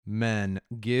Men,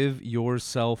 give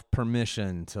yourself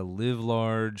permission to live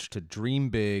large, to dream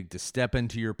big, to step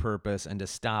into your purpose, and to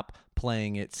stop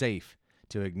playing it safe.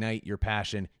 To ignite your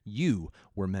passion, you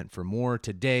were meant for more.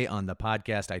 Today on the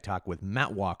podcast, I talk with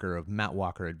Matt Walker of Matt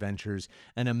Walker Adventures,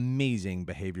 an amazing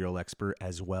behavioral expert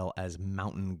as well as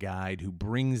mountain guide who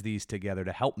brings these together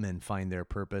to help men find their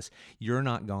purpose. You're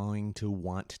not going to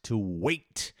want to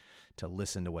wait to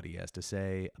listen to what he has to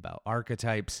say about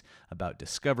archetypes, about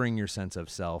discovering your sense of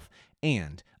self,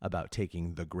 and about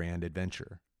taking the grand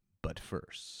adventure. But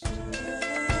first,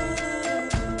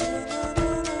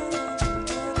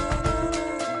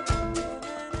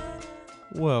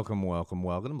 welcome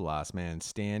to Last Man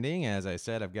Standing. As I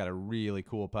said, I've got a really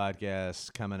cool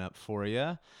podcast coming up for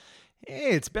you.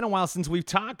 Hey, it's been a while since we've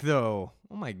talked, though.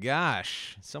 Oh my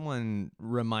gosh. Someone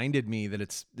reminded me that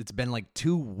it's been like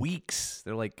 2 weeks.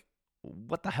 They're like,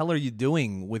 what the hell are you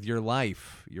doing with your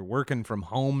life? You're working from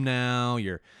home now.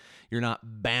 You're not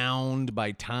bound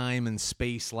by time and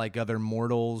space like other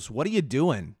mortals. What are you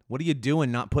doing? What are you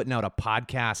doing not putting out a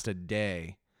podcast a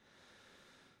day?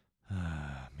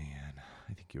 Man,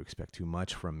 I think you expect too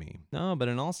much from me. No, but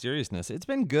in all seriousness, it's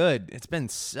been good. It's been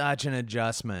such an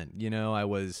adjustment. You know, I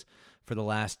was, for the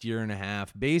last year and a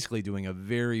half, basically doing a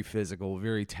very physical,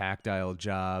 very tactile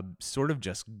job, sort of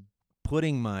just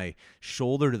putting my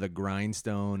shoulder to the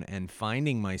grindstone and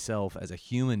finding myself as a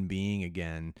human being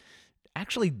again,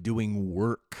 actually doing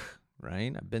work,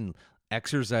 right? I've been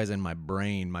exercising my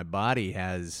brain. My body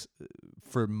has,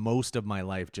 for most of my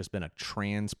life, just been a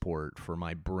transport for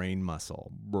my brain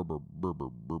muscle.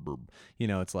 You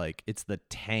know, it's like, it's the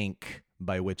tank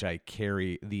by which I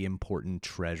carry the important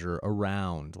treasure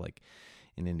around, like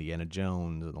in Indiana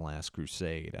Jones and The Last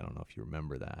Crusade. I don't know if you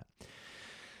remember that.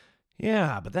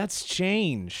 Yeah, but that's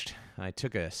changed. I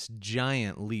took a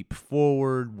giant leap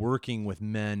forward, working with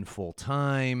men full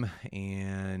time,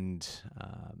 and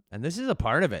this is a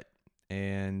part of it.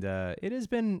 And it has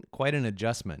been quite an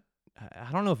adjustment.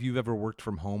 I don't know if you've ever worked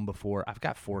from home before. I've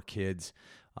got 4 kids.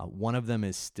 One of them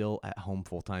is still at home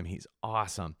full time. He's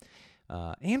awesome,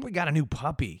 and we got a new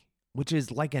puppy, which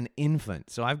is like an infant.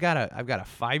 So I've got a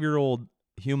 5-year-old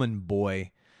human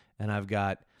boy, and I've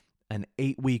got an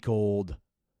 8-week-old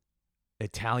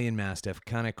Italian Mastiff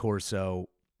Cane Corso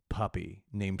puppy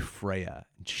named Freya.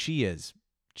 She's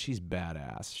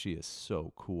badass. She is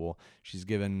so cool. She's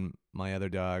given my other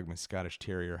dog, my Scottish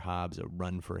Terrier Hobbs, a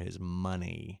run for his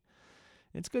money.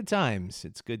 It's good times.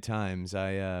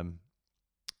 I've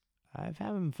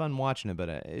having fun watching it, but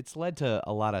it's led to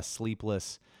a lot of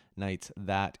sleepless nights.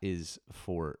 That is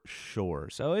for sure.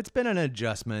 So it's been an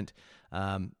adjustment.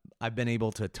 I've been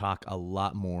able to talk a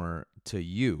lot more to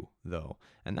you, though.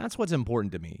 And that's what's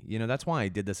important to me. You know, that's why I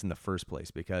did this in the first place,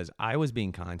 because I was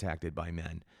being contacted by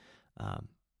men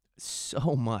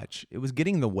so much. It was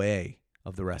getting in the way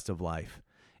of the rest of life.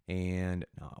 And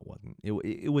no, it wasn't.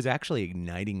 It was actually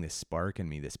igniting this spark in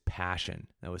me, this passion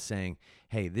that was saying,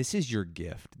 hey, this is your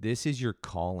gift. This is your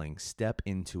calling. Step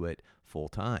into it full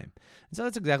time. And so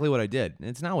that's exactly what I did. And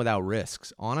it's not without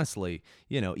risks. Honestly,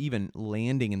 you know, even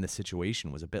landing in the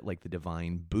situation was a bit like the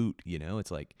divine boot. You know,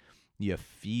 it's like you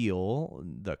feel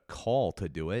the call to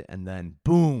do it, and then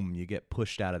boom, you get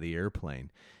pushed out of the airplane.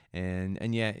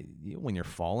 And yeah, when you're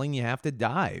falling, you have to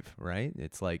dive, right?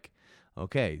 It's like,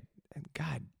 okay,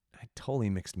 God, I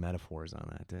totally mixed metaphors on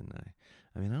that, didn't I?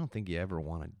 I mean, I don't think you ever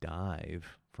want to dive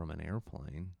from an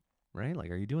airplane, right?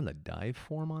 Like, are you doing the dive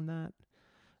form on that?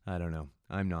 I don't know.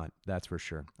 I'm not, that's for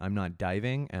sure. I'm not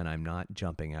diving, and I'm not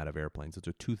jumping out of airplanes. Those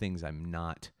are 2 things I'm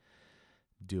not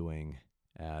doing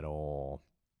at all.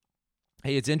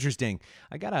 Hey, it's interesting.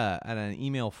 I got an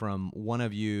email from one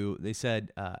of you. They said,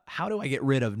 how do I get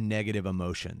rid of negative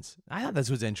emotions? I thought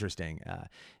this was interesting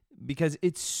because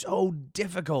it's so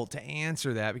difficult to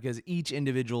answer that because each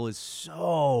individual is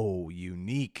so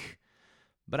unique.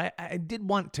 But I did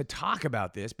want to talk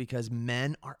about this because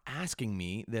men are asking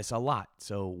me this a lot.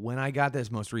 So when I got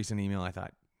this most recent email, I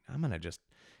thought, I'm going to just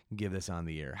give this on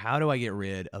the air. How do I get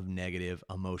rid of negative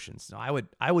emotions? So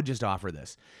I would just offer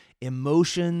this.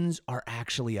 Emotions are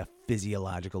actually a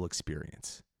physiological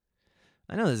experience.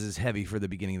 I know this is heavy for the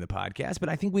beginning of the podcast, but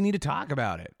I think we need to talk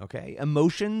about it, okay?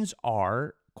 Emotions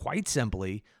are quite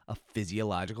simply a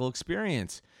physiological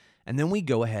experience. And then we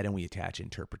go ahead and we attach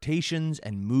interpretations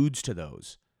and moods to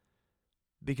those.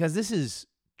 Because this is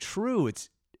true, it's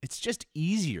just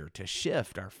easier to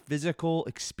shift our physical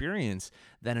experience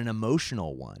than an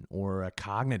emotional one or a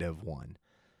cognitive one.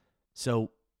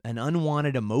 So an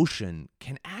unwanted emotion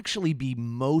can actually be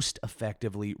most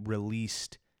effectively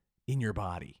released in your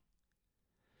body.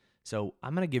 So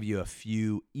I'm going to give you a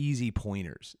few easy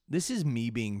pointers. This is me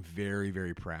being very,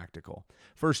 very practical.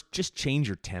 First, just change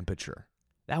your temperature.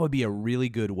 That would be a really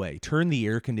good way. Turn the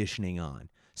air conditioning on.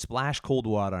 Splash cold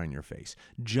water on your face.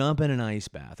 Jump in an ice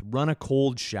bath. Run a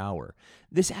cold shower.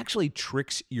 This actually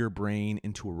tricks your brain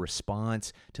into a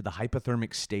response to the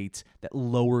hypothermic states that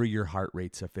lower your heart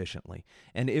rate sufficiently.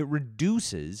 And it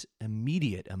reduces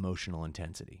immediate emotional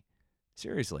intensity.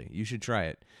 Seriously, you should try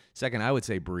it. Second, I would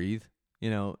say breathe.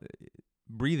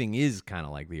 Breathing is kind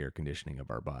of like the air conditioning of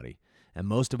our body. And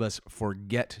most of us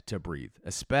forget to breathe,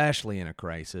 especially in a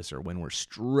crisis or when we're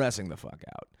stressing the fuck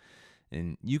out.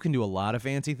 And you can do a lot of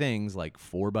fancy things like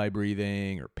 4-by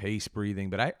breathing or pace breathing,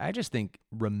 but I just think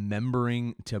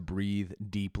remembering to breathe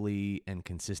deeply and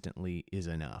consistently is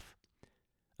enough.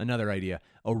 Another idea,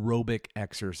 aerobic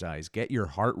exercise. Get your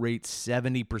heart rate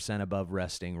 70% above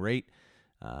resting rate.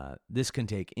 This can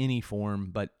take any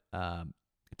form, but it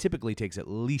typically takes at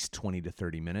least 20 to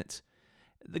 30 minutes.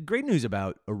 The great news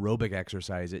about aerobic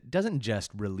exercise, it doesn't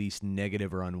just release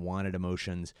negative or unwanted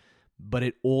emotions, but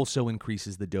it also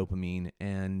increases the dopamine,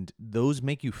 and those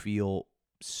make you feel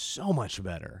so much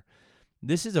better.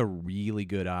 This is a really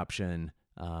good option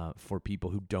for people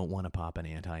who don't want to pop an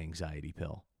anti-anxiety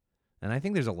pill. And I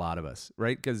think there's a lot of us,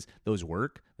 right? Because those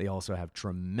work. They also have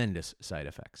tremendous side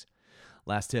effects.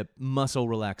 Last tip, muscle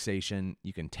relaxation.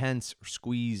 You can tense or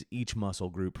squeeze each muscle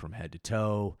group from head to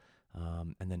toe,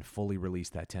 and then fully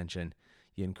release that tension.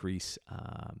 You increase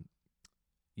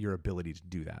your ability to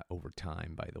do that over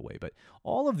time, by the way. But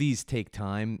all of these take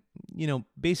time.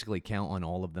 Basically count on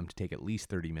all of them to take at least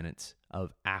 30 minutes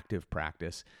of active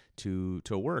practice to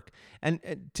work.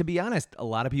 And to be honest, a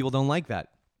lot of people don't like that.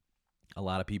 A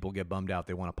lot of people get bummed out.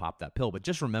 They want to pop that pill. But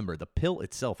just remember, the pill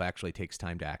itself actually takes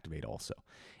time to activate also.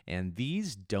 And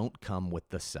these don't come with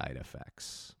the side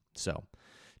effects. So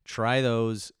try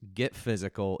those. Get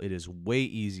physical. It is way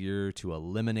easier to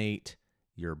eliminate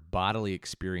your bodily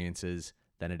experiences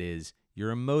than it is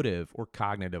your emotive or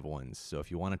cognitive ones. So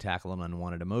if you want to tackle an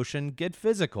unwanted emotion, get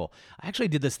physical. I actually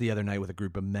did this the other night with a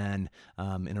group of men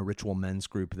in a ritual men's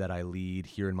group that I lead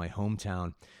here in my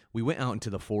hometown. We went out into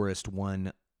the forest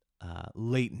one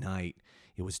late night.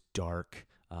 It was dark.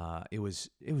 It was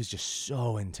just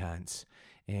so intense,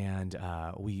 and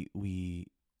we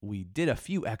did a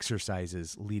few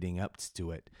exercises leading up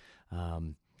to it,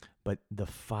 but the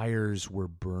fires were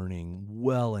burning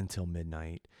well until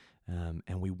midnight,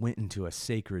 and we went into a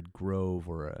sacred grove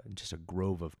or just a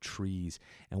grove of trees,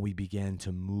 and we began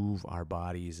to move our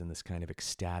bodies in this kind of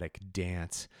ecstatic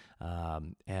dance,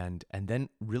 and then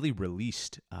really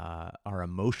released our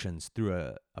emotions through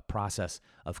a process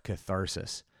of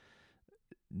catharsis.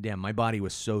 Damn, my body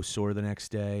was so sore the next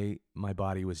day. My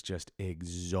body was just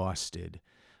exhausted,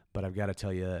 but I've got to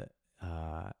tell you,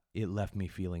 it left me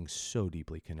feeling so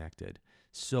deeply connected,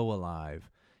 so alive.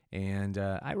 And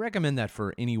I recommend that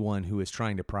for anyone who is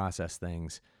trying to process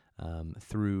things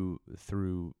through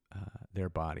their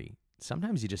body.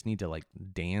 Sometimes you just need to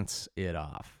dance it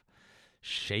off,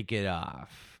 shake it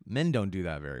off. Men don't do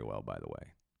that very well, by the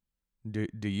way.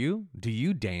 Do you? Do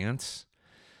you dance?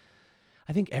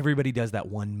 I think everybody does that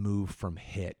one move from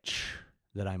Hitch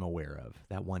that I'm aware of.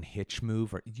 That one Hitch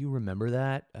move. Do you remember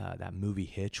that? That movie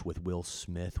Hitch with Will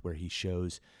Smith, where he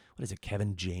shows,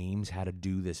 Kevin James, how to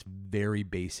do this very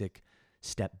basic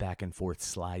step back and forth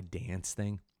slide dance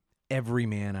thing. Every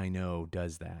man I know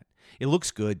does that. It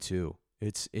looks good too.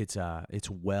 It's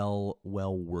well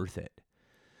worth it.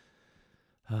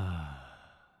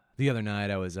 The other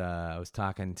night I was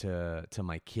talking to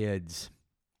my kids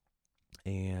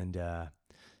and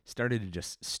started to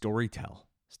just storytell.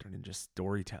 I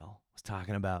was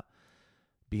talking about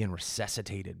being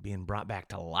resuscitated, being brought back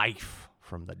to life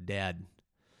from the dead.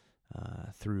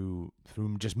 Through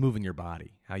just moving your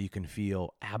body, how you can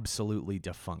feel absolutely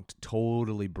defunct,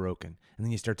 totally broken, and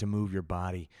then you start to move your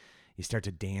body, you start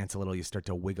to dance a little, you start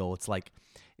to wiggle. It's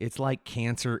like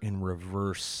cancer in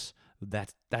reverse.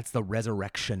 That's the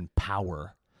resurrection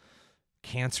power.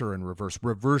 Cancer in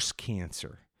reverse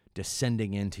cancer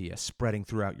descending into you, spreading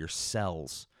throughout your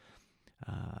cells,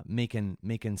 making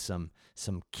some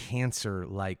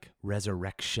cancer-like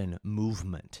resurrection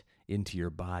movement into your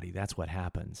body. That's what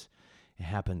happens. It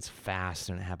happens fast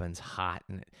and it happens hot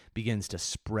and it begins to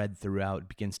spread throughout, it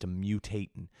begins to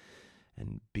mutate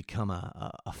and become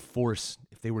a force.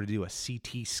 If they were to do a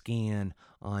CT scan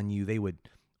on you, they would,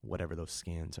 whatever those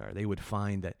scans are, they would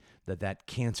find that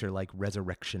cancer-like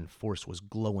resurrection force was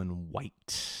glowing white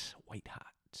hot.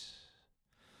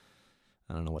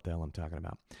 I don't know what the hell I'm talking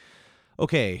about.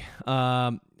 Okay,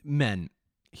 men,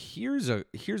 here's a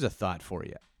thought for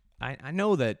you. I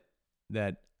know that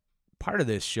part of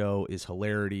this show is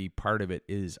hilarity. Part of it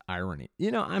is irony.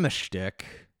 I'm a shtick,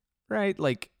 right?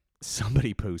 Like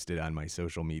somebody posted on my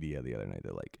social media the other night.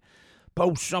 They're like,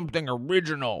 post something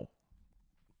original.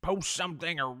 Post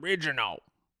something original.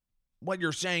 What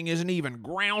you're saying isn't even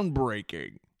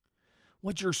groundbreaking.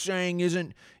 What you're saying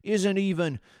isn't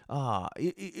even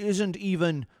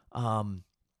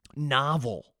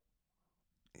novel.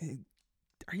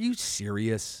 Are you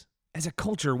serious? As a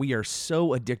culture, we are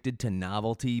so addicted to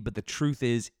novelty, but the truth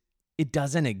is, it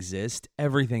doesn't exist.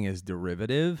 Everything is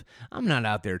derivative. I'm not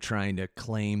out there trying to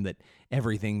claim that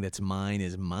everything that's mine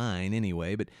is mine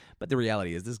anyway, but the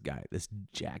reality is this guy, this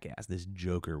jackass, this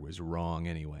joker was wrong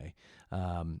anyway.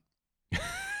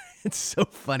 It's so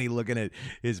funny looking at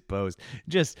his post.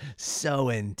 Just so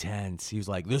intense. He was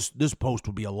like, this post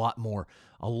would be a lot more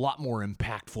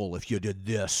impactful if you did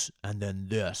this and then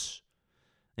this.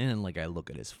 And then, like, I look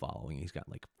at his following. He's got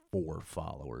like 4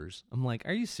 followers. I'm like,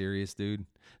 are you serious, dude?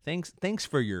 Thanks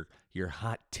for your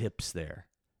hot tips there.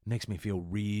 Makes me feel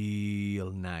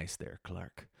real nice there,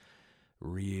 Clark.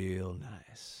 Real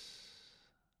nice.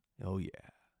 Oh, yeah.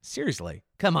 Seriously,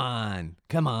 come on.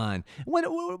 What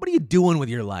are you doing with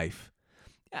your life?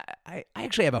 I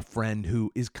actually have a friend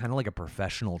who is kind of like a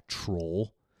professional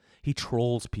troll. He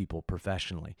trolls people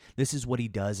professionally. This is what he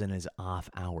does in his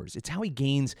off hours. It's how he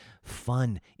gains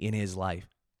fun in his life.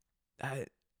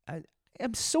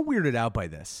 I'm so weirded out by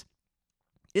this.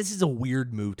 This is a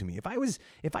weird move to me. If I was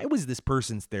this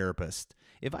person's therapist,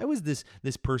 if I was this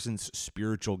person's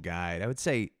spiritual guide, I would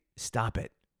say, stop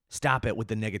it. Stop it with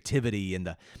the negativity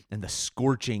and the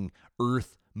scorching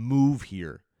earth move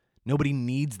here. Nobody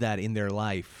needs that in their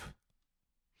life.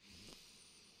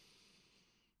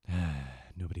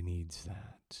 Nobody needs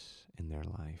that in their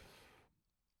life.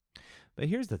 But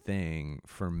here's the thing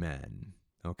for men,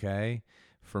 okay?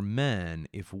 For men,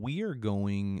 if we are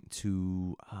going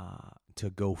to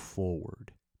go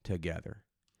forward together,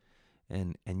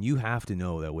 and you have to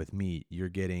know that with me, you're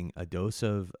getting a dose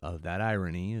of that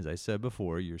irony. As I said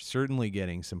before, you're certainly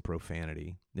getting some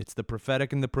profanity. It's the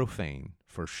prophetic and the profane,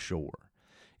 for sure.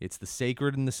 It's the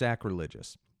sacred and the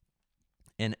sacrilegious.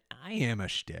 And I am a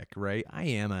shtick, right? I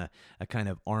am a kind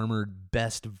of armored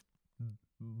best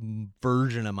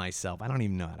version of myself. I don't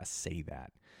even know how to say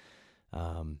that.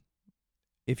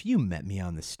 If you met me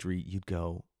on the street, you'd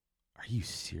go, are you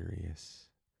serious?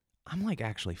 I'm like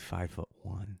actually 5'1".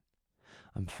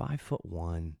 I'm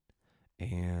 5'1",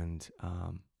 and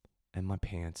my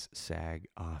pants sag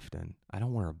often. I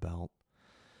don't wear a belt.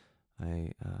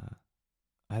 I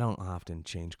don't often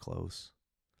change clothes,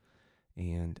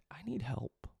 and I need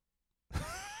help.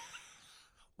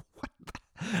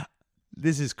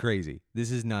 This is crazy.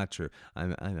 This is not true.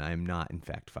 I'm not, in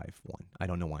fact, 5'1". I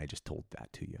don't know why I just told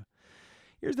that to you.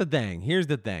 Here's the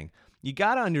thing. You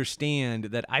got to understand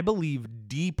that I believe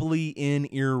deeply in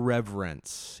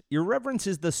irreverence. Irreverence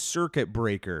is the circuit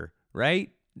breaker, right?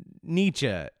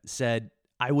 Nietzsche said,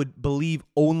 I would believe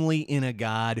only in a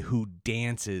God who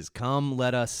dances. Come,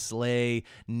 let us slay,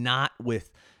 not with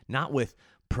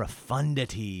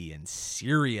profundity and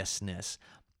seriousness,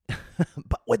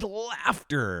 but with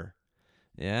laughter.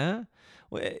 Yeah?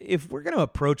 If we're going to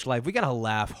approach life, we got to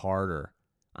laugh harder.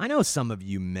 I know some of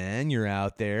you men, you're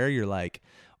out there, you're like,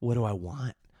 what do I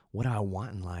want? What do I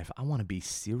want in life? I want to be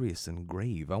serious and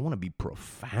grave. I want to be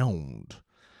profound.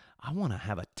 I want to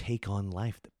have a take on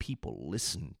life that people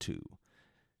listen to.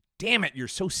 Damn it, you're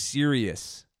so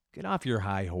serious. Get off your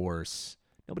high horse.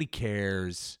 Nobody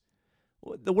cares.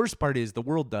 The worst part is the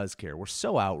world does care. We're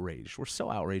so outraged. We're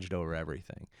so outraged over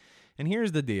everything. And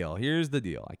here's the deal.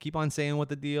 I keep on saying what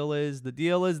the deal is. The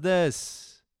deal is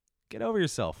this. Get over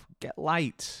yourself. Get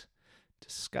light.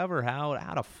 Discover how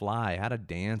to fly, how to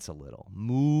dance a little.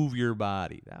 Move your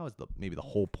body. That was maybe the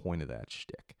whole point of that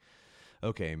shtick.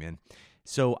 Okay, man.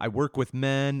 So I work with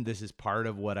men. This is part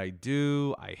of what I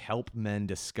do. I help men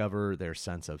discover their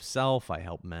sense of self. I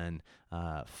help men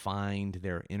find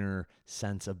their inner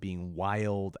sense of being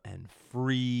wild and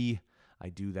free. I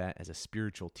do that as a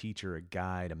spiritual teacher, a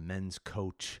guide, a men's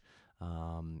coach.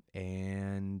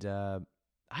 And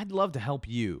I'd love to help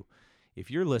you. If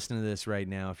you're listening to this right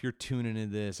now, if you're tuning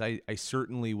into this, I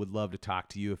certainly would love to talk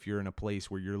to you if you're in a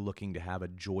place where you're looking to have a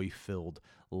joy-filled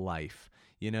life.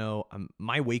 You know,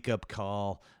 my wake-up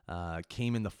call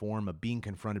came in the form of being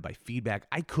confronted by feedback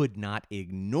I could not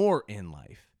ignore in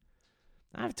life.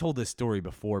 I've told this story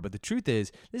before, but the truth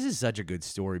is, this is such a good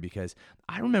story because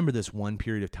I remember this one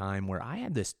period of time where I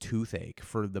had this toothache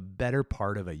for the better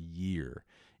part of a year.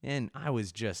 And I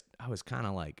was kind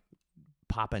of like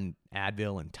popping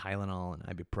Advil and Tylenol and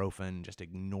ibuprofen, just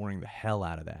ignoring the hell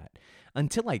out of that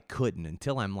until I couldn't,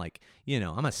 until I'm like,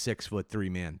 I'm a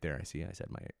 6'3" man. There, I said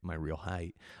my real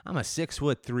height. I'm a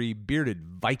 6'3" bearded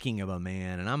Viking of a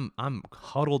man, and I'm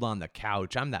huddled on the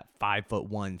couch. I'm that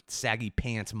 5'1" saggy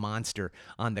pants monster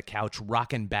on the couch,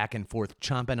 rocking back and forth,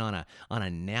 chomping on a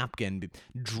napkin,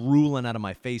 drooling out of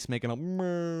my face, making a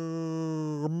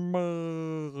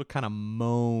kind of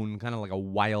moan, kind of like a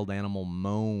wild animal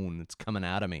moan that's coming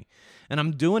out of me. And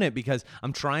I'm doing it because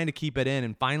I'm trying to keep it in.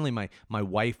 And finally, my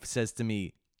wife says to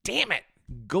me, "Damn it,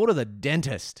 go to the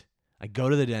dentist." I go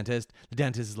to the dentist. The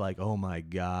dentist is like, "Oh my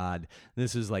God,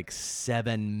 this is like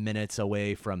 7 minutes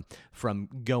away from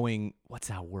going." What's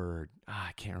that word?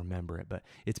 I can't remember it, but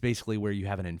it's basically where you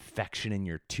have an infection in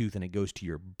your tooth and it goes to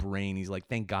your brain. He's like,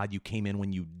 "Thank God you came in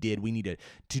when you did. We need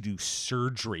to do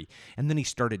surgery." And then he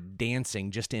started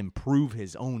dancing just to improve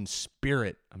his own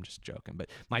spirit. I'm just joking, but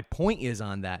my point is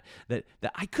on that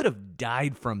I could have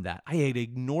died from that. I had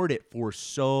ignored it for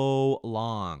so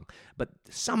long. But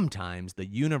sometimes the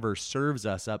universe serves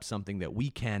us up something that we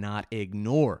cannot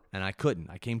ignore. And I couldn't.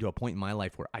 I came to a point in my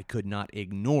life where I could not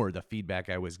ignore the feedback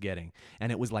I was getting.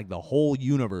 And it was like the whole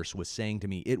universe was saying to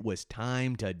me, it was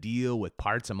time to deal with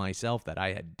parts of myself that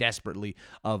I had desperately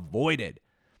avoided.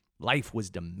 Life was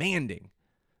demanding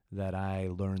that I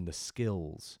learn the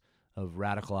skills of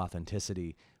radical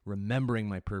authenticity, remembering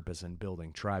my purpose and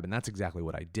building tribe. And that's exactly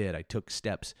what I did. I took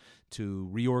steps to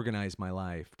reorganize my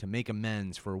life, to make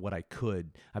amends for what I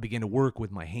could. I began to work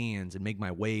with my hands and make my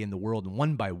way in the world. And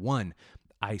one by one,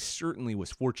 I certainly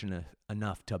was fortunate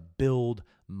enough to build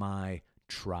my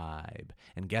tribe.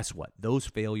 And guess what? Those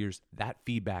failures, that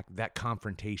feedback, that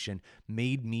confrontation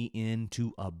made me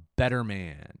into a better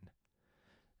man.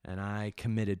 And I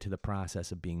committed to the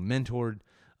process of being mentored,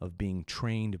 of being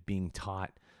trained, of being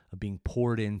taught, of being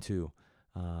poured into,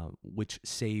 which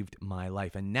saved my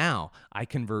life. And now I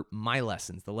convert my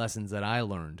lessons, the lessons that I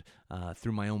learned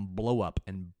through my own blow up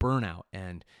and burnout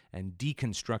and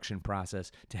deconstruction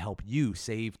process to help you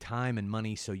save time and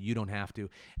money so you don't have to.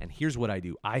 And here's what I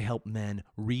do. I help men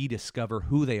rediscover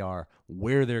who they are,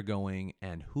 where they're going,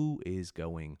 and who is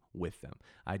going with them.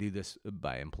 I do this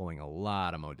by employing a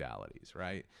lot of modalities,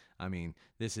 right? I mean,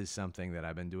 this is something that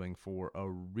I've been doing for a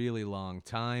really long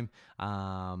time.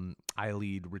 I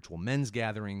lead ritual men's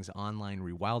gatherings, online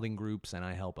rewilding groups, and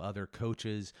I help other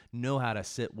coaches know how to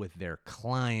sit with their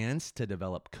clients to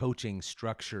develop coaching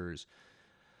structures.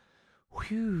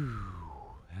 Whew,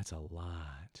 that's a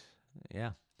lot.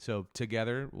 Yeah. So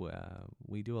together,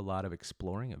 we do a lot of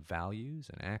exploring of values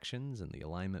and actions and the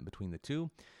alignment between the two.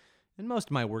 And most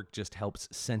of my work just helps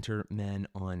center men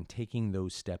on taking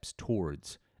those steps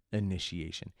towards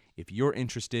initiation. If you're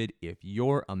interested, if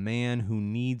you're a man who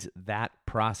needs that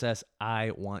process,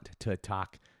 I want to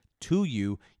talk to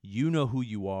you. You know who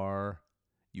you are.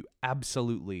 You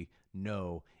absolutely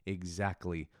know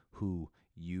exactly who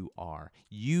you are.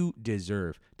 You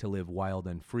deserve to live wild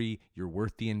and free. You're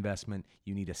worth the investment.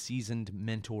 You need a seasoned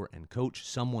mentor and coach,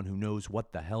 someone who knows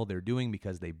what the hell they're doing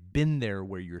because they've been there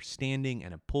where you're standing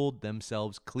and have pulled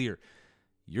themselves clear.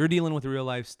 You're dealing with real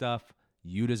life stuff.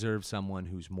 You deserve someone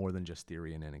who's more than just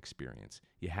theory and inexperience.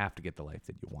 You have to get the life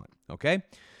that you want, okay?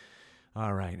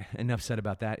 All right, enough said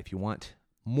about that. If you want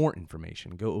more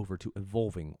information, go over to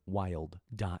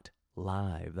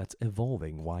evolvingwild.live. That's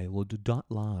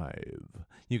evolvingwild.live.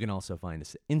 You can also find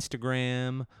us at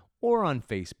Instagram or on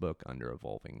Facebook under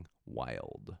Evolving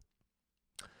Wild.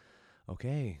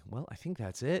 Okay, well, I think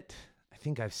that's it. I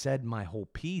think I've said my whole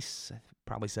piece. I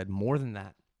probably said more than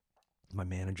that. My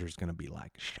manager's going to be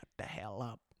like, "Shut the hell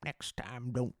up. Next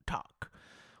time, don't talk.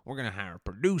 We're going to hire a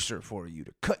producer for you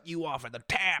to cut you off at the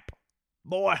tap,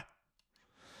 boy."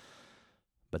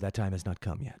 But that time has not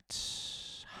come yet.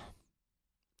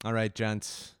 All right,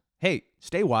 gents. Hey,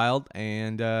 stay wild,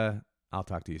 and I'll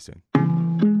talk to you soon.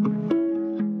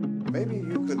 Maybe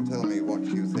you could tell me what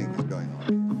you think is going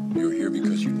on. You're here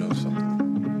because you know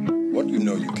something. What you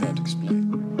know you can't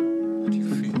explain, but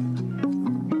you feel it.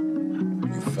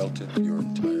 You felt it your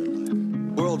entire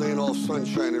life. The world ain't all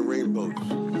sunshine and rainbows.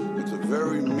 It's a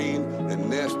very mean and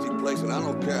nasty place, and I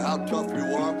don't care how tough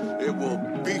you are, it will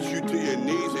beat you to your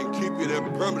knees and keep you there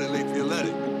permanently if you let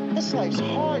it. This life's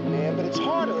hard, man, but it's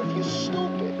harder if you're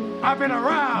stupid. I've been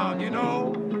around, you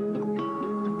know.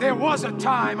 There was a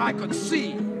time I could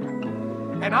see,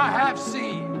 and I have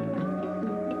seen,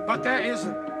 but there is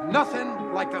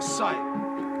nothing like the sight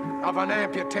of an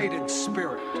amputated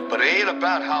spirit. But it ain't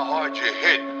about how hard you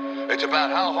hit. It's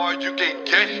about how hard you can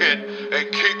get hit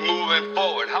and keep moving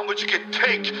forward. How much you can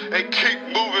take and keep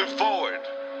moving forward.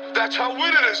 That's how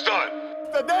winning is done.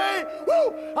 Today,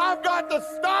 I've got to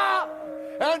stop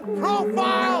and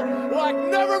profile like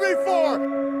never before.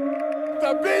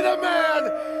 To be the man,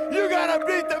 you gotta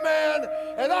beat the man,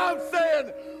 and I'm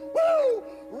saying, woo,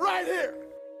 right here.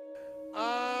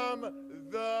 I'm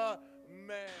the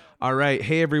man. All right.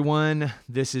 Hey, everyone.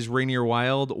 This is Rainier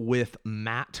Wild with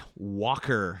Matt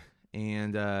Walker.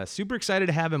 And super excited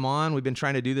to have him on. We've been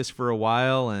trying to do this for a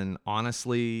while. And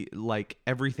honestly, like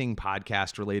everything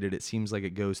podcast related, it seems like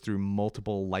it goes through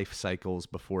multiple life cycles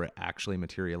before it actually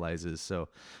materializes. So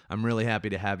I'm really happy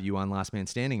to have you on Last Man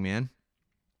Standing, man.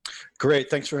 Great.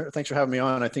 Thanks for having me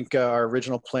on. I think our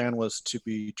original plan was to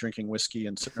be drinking whiskey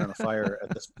and sitting around a fire at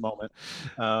this moment.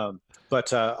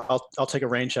 But I'll take a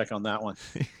rain check on that one.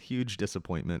 Huge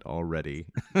disappointment already.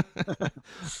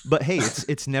 But hey,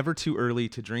 it's never too early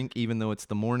to drink, even though it's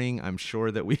the morning. I'm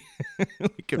sure that we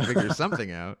can figure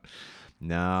something out.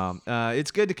 No,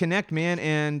 it's good to connect, man.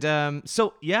 And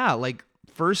so yeah, like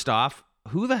first off,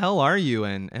 who the hell are you,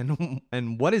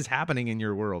 and what is happening in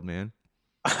your world, man?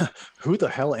 Who the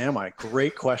hell am I?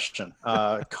 Great question.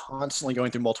 Constantly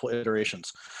going through multiple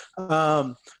iterations.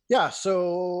 So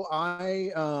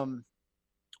I'm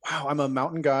a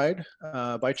mountain guide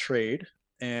by trade,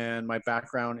 and my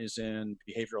background is in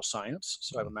behavioral science.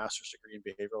 So I have a master's degree in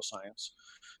behavioral science.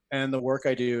 And the work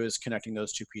I do is connecting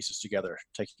those two pieces together,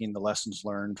 taking the lessons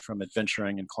learned from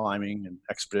adventuring and climbing and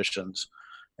expeditions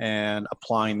and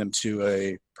applying them to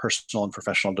a personal and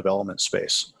professional development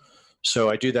space.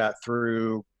 So I do that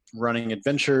through running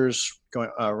adventures, going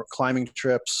climbing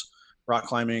trips, rock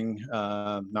climbing,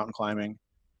 mountain climbing,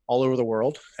 all over the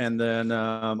world, and then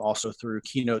also through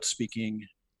keynote speaking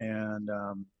and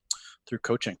through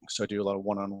coaching. So I do a lot of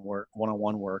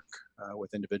one-on-one work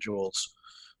with individuals,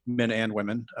 men and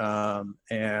women,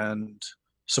 and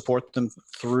support them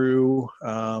through.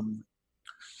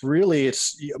 Really,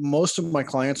 it's most of my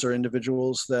clients are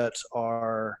individuals that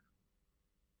are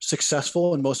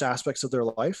successful in most aspects of their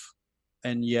life,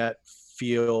 and yet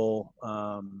feel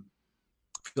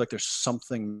like there's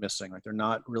something missing, like they're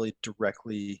not really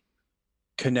directly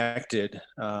connected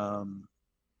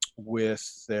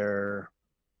with their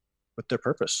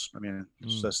purpose. I mean,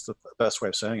 that's the best way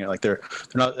of saying it. Like they're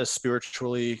not as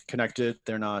spiritually connected.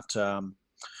 They're not. They're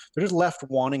just left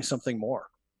wanting something more,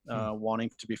 wanting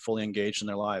to be fully engaged in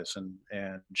their lives and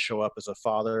show up as a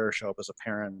father, show up as a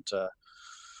parent.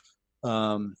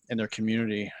 In their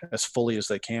community as fully as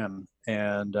they can,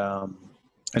 and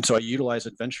so I utilize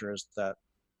adventure as that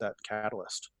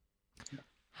catalyst.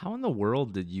 How in the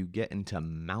world did you get into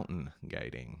mountain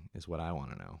guiding? Is what I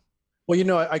want to know.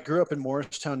 Well, I grew up in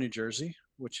Morristown, New Jersey,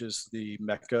 which is the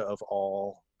mecca of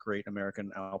all great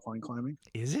American alpine climbing.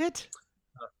 Is it?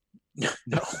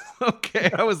 No. Okay,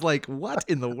 I was like, what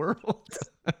in the world?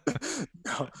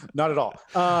 No, not at all.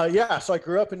 So I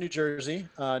grew up in New Jersey,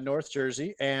 North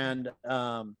Jersey, and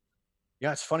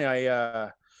it's funny. I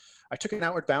took an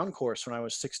Outward Bound course when I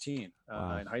was 16 in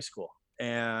high school,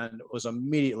 and was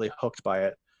immediately hooked by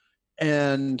it.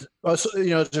 And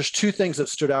there's two things that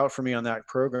stood out for me on that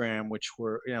program, which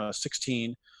were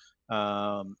 16,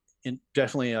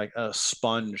 definitely like a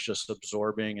sponge, just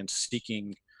absorbing and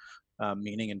seeking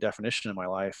meaning and definition in my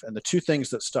life. And the two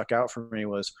things that stuck out for me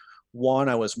was, one,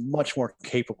 I was much more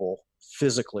capable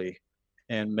physically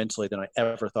and mentally than I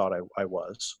ever thought I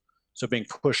was. So being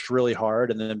pushed really hard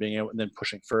and then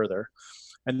pushing further.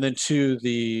 And then two,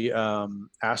 the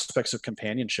aspects of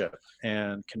companionship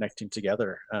and connecting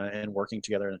together and working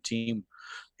together in a team,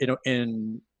 in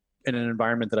an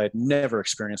environment that I'd never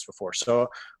experienced before. So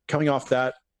coming off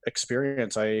that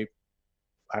experience, I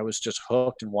was just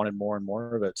hooked and wanted more and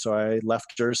more of it. So I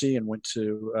left Jersey and went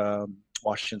to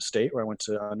Washington State, where I went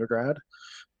to undergrad.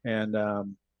 And I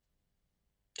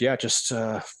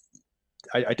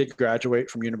did graduate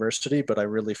from university, but I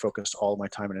really focused all of my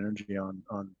time and energy on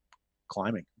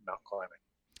climbing, mountain climbing.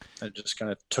 And it just kind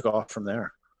of took off from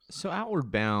there. So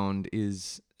Outward Bound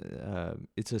is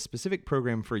it's a specific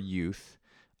program for youth.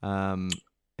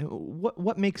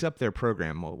 What makes up their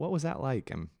program? What was that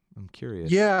like? I'm curious.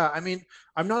 Yeah, I mean,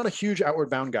 I'm not a huge Outward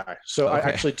Bound guy, so okay. I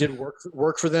actually did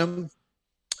work for them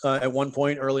at one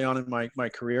point early on in my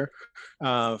career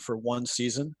for one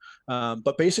season.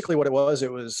 But basically, what it was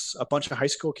a bunch of high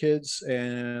school kids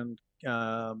and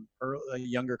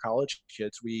younger college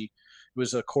kids. It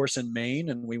was a course in Maine,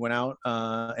 and we went out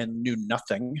and knew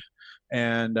nothing,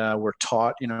 and were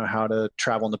taught, how to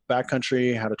travel in the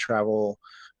backcountry, how to travel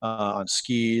on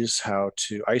skis, how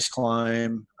to ice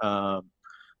climb.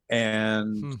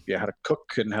 And how to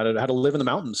cook and how to live in the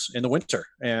mountains in the winter.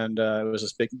 And it was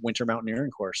this big winter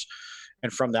mountaineering course.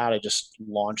 And from that, I just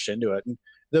launched into it. And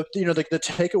the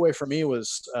takeaway for me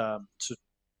was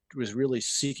really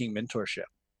seeking mentorship.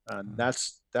 And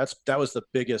that's that was the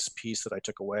biggest piece that I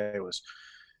took away was,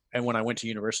 and when I went to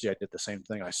university, I did the same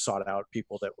thing. I sought out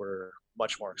people that were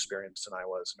much more experienced than I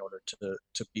was in order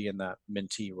to be in that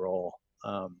mentee role.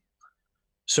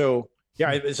 So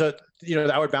yeah, it's the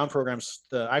Outward Bound programs.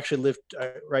 I actually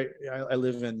I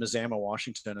live in Mazama,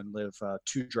 Washington, and live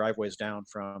 2 driveways down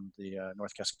from the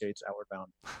North Cascades Outward Bound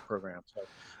program.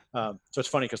 So it's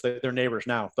funny because they're neighbors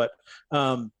now. But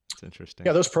it's interesting.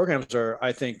 Yeah, those programs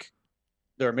I think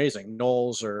they're amazing.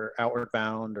 NOLS or Outward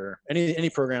Bound or any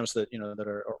programs that that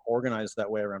are organized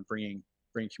that way around bringing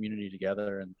community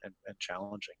together and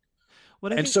challenging.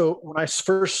 So when I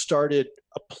first started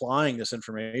applying this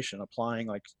information,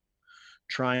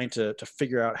 trying to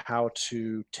figure out how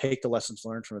to take the lessons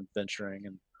learned from adventuring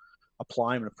and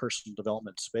apply them in a personal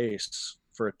development space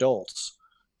for adults,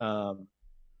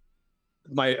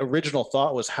 my original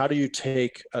thought was, how do you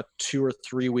take a 2 or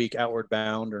 3 week Outward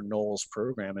Bound or NOLS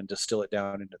program and distill it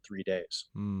down into 3 days?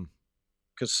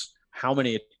 Because how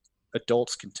many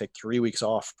adults can take 3 weeks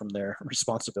off from their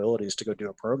responsibilities to go do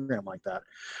a program like that?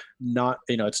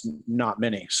 It's not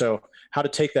many. So how to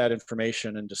take that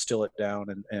information and distill it down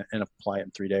and apply it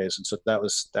in 3 days. And so that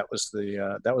was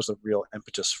the real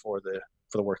impetus for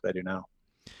the work that I do now.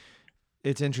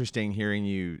 It's interesting hearing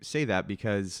you say that,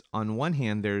 because on one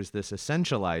hand, there's this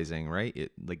essentializing,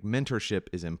 right? Like mentorship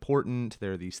is important.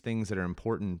 There are these things that are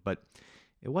important, but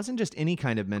it wasn't just any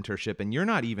kind of mentorship. And you're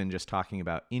not even just talking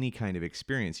about any kind of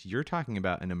experience. You're talking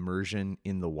about an immersion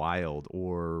in the wild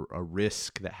or a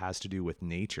risk that has to do with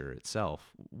nature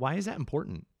itself. Why is that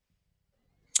important?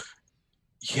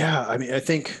 Yeah, I mean, I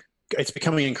think it's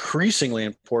becoming increasingly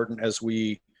important as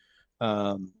we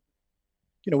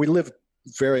live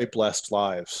very blessed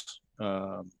lives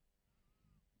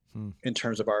in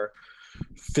terms of our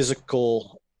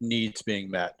physical needs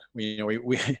being met. We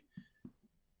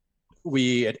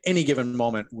at any given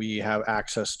moment, we have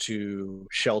access to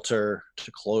shelter,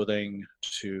 to clothing,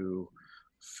 to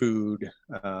food,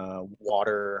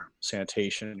 water,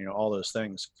 sanitation, all those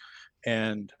things.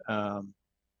 And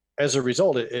as a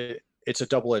result, it's a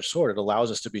double-edged sword. It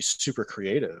allows us to be super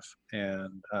creative,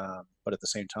 but at the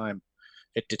same time,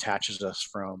 it detaches us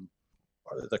from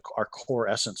our core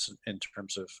essence in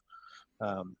terms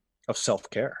of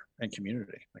self-care and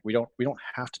community. Like we don't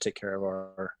have to take care of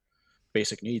our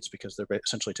basic needs because they're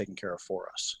essentially taken care of for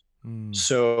us.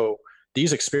 So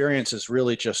these experiences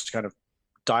really just kind of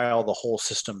dial the whole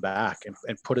system back and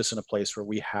put us in a place where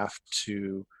we have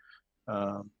to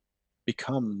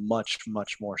become much,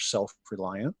 much more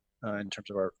self-reliant in terms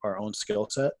of our own skill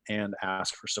set and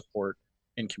ask for support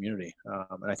in community.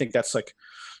 And I think that's like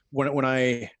when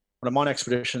I'm on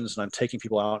expeditions and I'm taking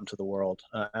people out into the world,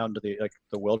 out into the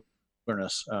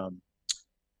wilderness, I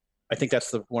think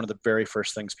that's one of the very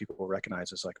first things people will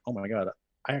recognize is like, oh my God,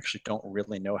 I actually don't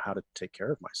really know how to take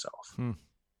care of myself.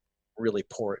 Really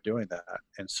poor at doing that.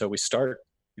 And so we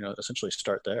essentially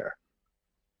start there.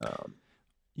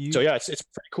 So yeah, it's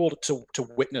pretty cool to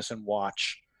witness and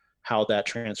watch how that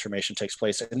transformation takes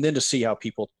place, and then to see how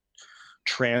people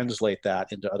translate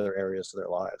that into other areas of their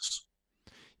lives.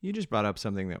 You just brought up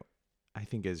something that I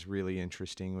think is really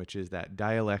interesting, which is that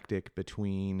dialectic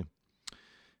between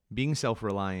being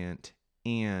self-reliant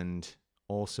and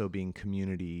also being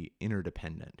community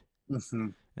interdependent. Mm-hmm.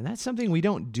 And that's something we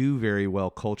don't do very well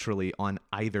culturally on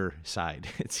either side.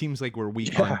 It seems like we're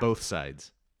weak on both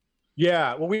sides.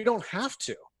 Yeah, well, we don't have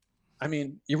to. I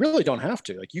mean, you really don't have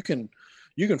to. Like you can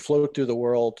float through the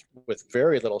world with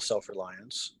very little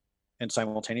self-reliance and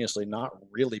simultaneously not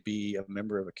really be a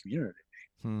member of a community.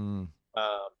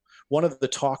 One of the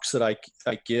talks that I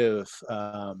give,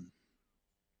 I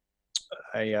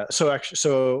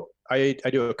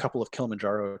do a couple of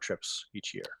Kilimanjaro trips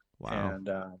each year. Wow.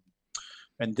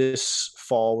 And this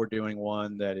fall we're doing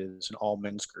one that is an all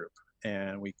men's group,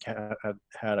 and we had a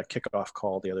kickoff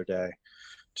call the other day.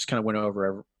 Just kind of went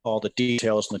over all the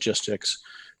details and logistics,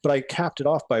 but I capped it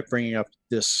off by bringing up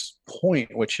this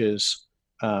point, which is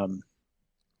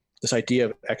this idea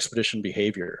of expedition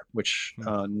behavior, which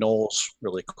NOLS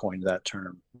really coined that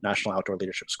term. National Outdoor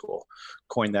Leadership School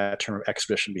coined that term of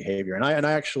expedition behavior. And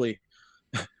I actually,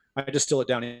 I distill it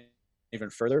down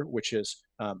even further, which is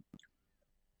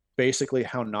basically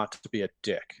how not to be a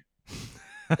dick.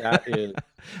 That is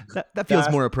that feels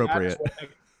more appropriate.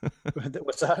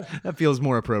 What's that? That feels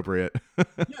more appropriate.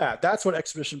 Yeah, that's what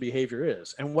expedition behavior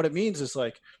is. And what it means is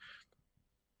like,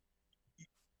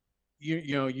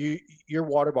 your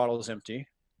water bottle is empty.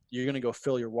 You're going to go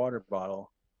fill your water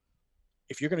bottle.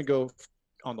 If you're going to go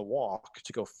on the walk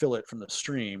to go fill it from the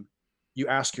stream, you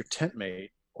ask your tent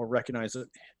mate or recognize that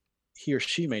he or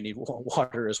she may need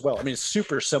water as well. I mean, it's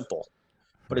super simple,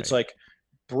 but It's like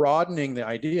broadening the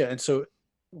idea. And so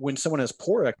when someone has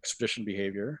poor expedition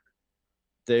behavior,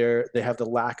 they have the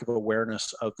lack of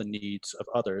awareness of the needs of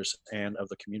others and of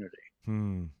the community.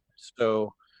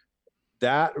 So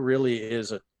that really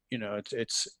is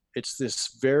it's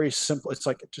this very simple, it's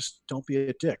like, just don't be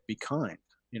a dick, be kind,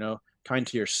 kind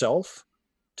to yourself,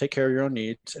 take care of your own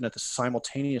needs, and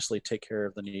simultaneously take care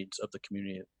of the needs of the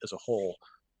community as a whole.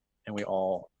 And we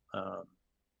all,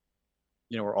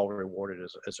 we're all rewarded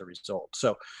as a result.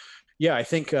 So yeah, I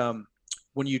think,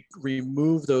 when you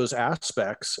remove those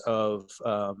aspects of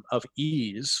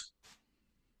ease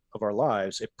of our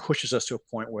lives, it pushes us to a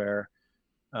point where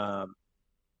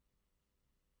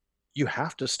you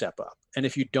have to step up. And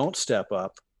if you don't step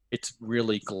up, it's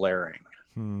really glaring.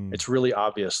 It's really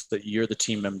obvious that you're the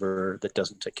team member that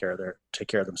doesn't take care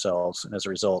of themselves, and as a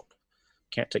result,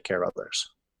 can't take care of others.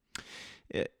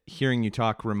 Hearing you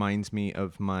talk reminds me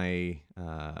of my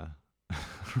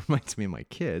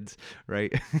kids,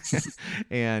 right?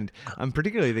 And I'm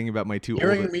particularly thinking about my two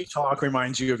Hearing me talk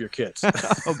reminds you of your kids.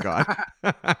 Oh God.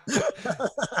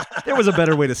 There was a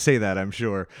better way to say that, I'm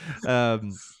sure.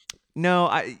 No,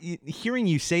 hearing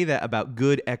you say that about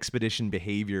good expedition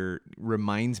behavior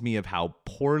reminds me of how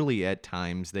poorly at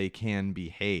times they can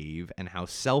behave and how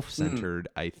self-centered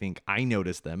I think I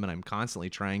notice them, and I'm constantly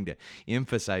trying to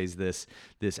emphasize this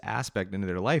aspect into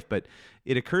their life. But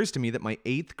it occurs to me that my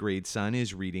 8th grade son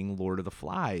is reading Lord of the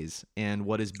Flies, and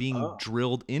what is being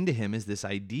drilled into him is this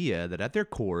idea that at their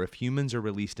core, if humans are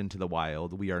released into the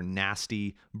wild, we are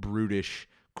nasty, brutish,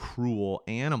 cruel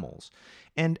animals.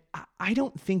 And I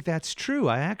don't think that's true.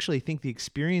 I actually think the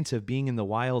experience of being in the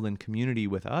wild and community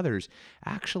with others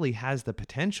actually has the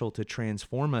potential to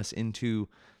transform us into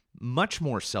much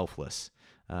more selfless.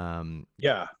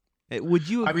 Yeah. Would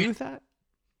you agree with that?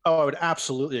 Oh, I would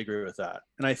absolutely agree with that.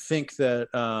 And I think that,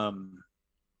 I'm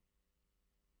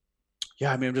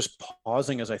just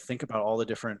pausing as I think about all the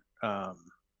different,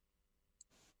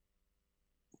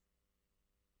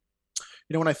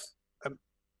 when I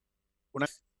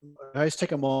just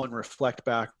take a moment and reflect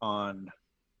back on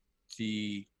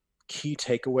the key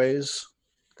takeaways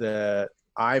that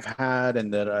I've had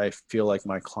and that I feel like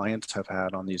my clients have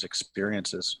had on these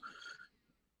experiences,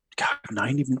 God,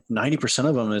 90%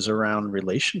 of them is around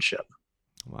relationship.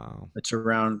 Wow. It's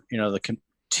around, the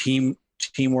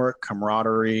teamwork,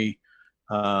 camaraderie,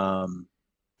 the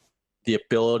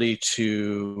ability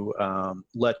to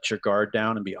let your guard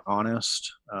down and be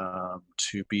honest,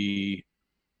 to be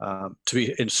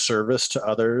in service to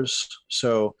others.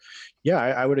 So yeah,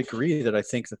 I would agree that I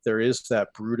think that there is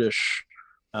that brutish,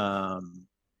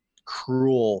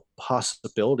 cruel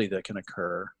possibility that can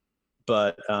occur,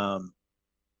 but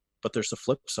there's the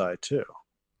flip side too.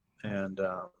 And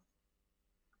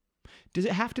does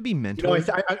it have to be mental?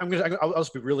 I'll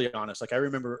just be really honest. Like, I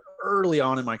remember early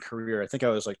on in my career, I think I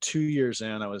was like 2 years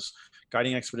in, I was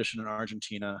guiding expedition in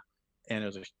Argentina, and it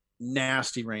was a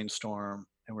nasty rainstorm,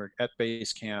 and we're at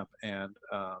base camp, and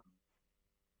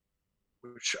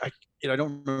which I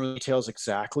don't remember the details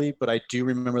exactly, but I do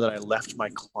remember that I left my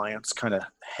clients kind of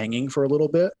hanging for a little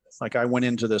bit. Like, I went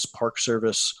into this Park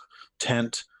Service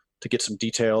tent to get some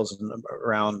details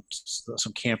around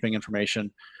some camping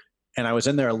information, and I was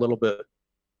in there a little bit,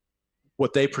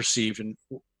 what they perceived, and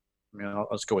I'll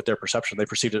just go with their perception. They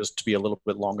perceived it as to be a little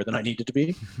bit longer than I needed to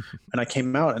be. And I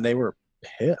came out and they were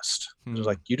pissed. It was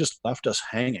like, you just left us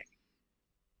hanging.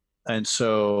 And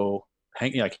so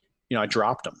I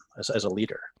dropped them as a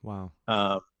leader. Wow.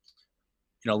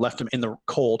 Left them in the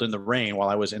cold, in the rain, while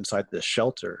I was inside this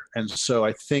shelter. And so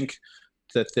I think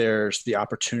that there's the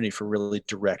opportunity for really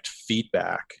direct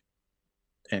feedback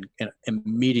and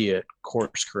immediate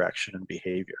course correction and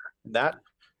behavior. And that,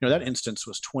 that instance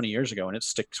was 20 years ago, and it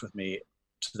sticks with me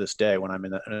to this day when I'm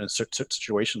in a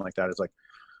situation like that. It's like,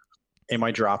 am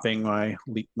I dropping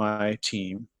my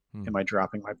team? Am I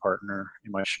dropping my partner?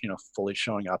 Am I, fully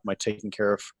showing up? Am I taking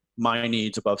care of my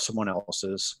needs above someone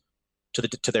else's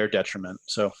to their detriment?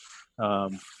 So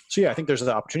yeah, I think there's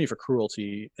the opportunity for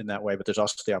cruelty in that way, but there's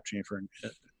also the opportunity for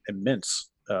immense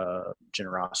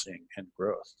generosity and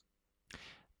growth.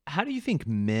 How do you think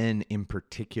men in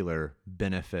particular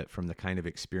benefit from the kind of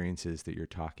experiences that you're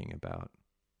talking about?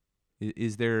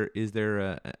 Is there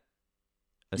a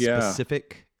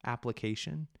specific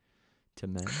application to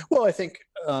men? Well, I think,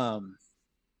 some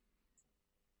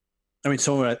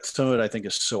of it I think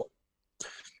is so,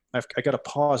 I got to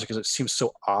pause because it seems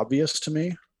so obvious to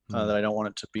me that I don't want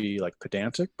it to be like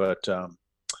pedantic, but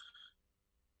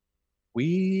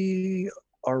we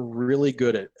are really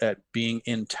good at being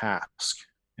in task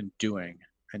and doing,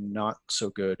 and not so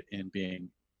good in being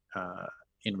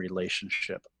in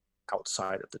relationship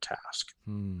outside of the task.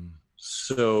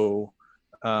 So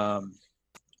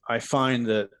I find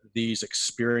that these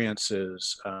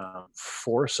experiences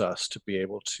force us to be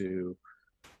able to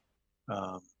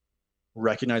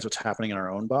recognize what's happening in our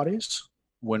own bodies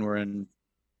when we're in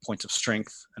points of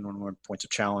strength and when we're in points of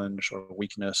challenge or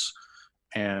weakness,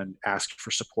 and ask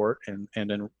for support, and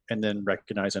then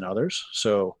recognize in others.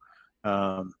 So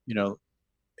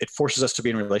it forces us to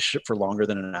be in a relationship for longer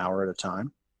than an hour at a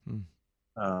time.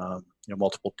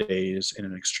 Multiple days in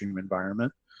an extreme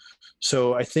environment.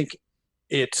 So I think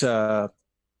the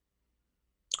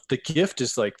gift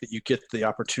is like that you get the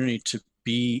opportunity to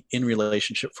be in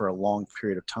relationship for a long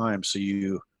period of time. So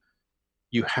you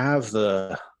have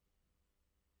the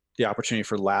opportunity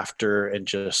for laughter and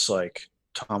just like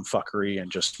tomfuckery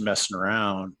and just messing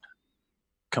around,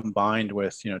 combined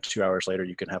with 2 hours later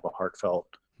you can have a heartfelt,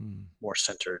 more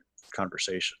centered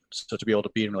conversation. So to be able to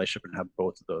be in a relationship and have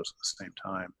both of those at the same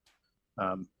time,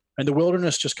 and the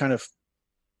wilderness just kind of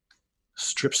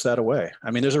strips that away.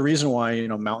 I mean, there's a reason why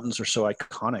mountains are so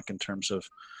iconic in terms of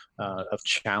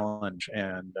challenge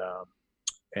and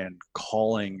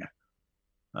calling,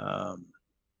 kind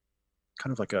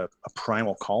of like a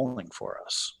primal calling for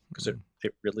us, because it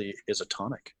really is a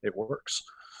tonic. It works.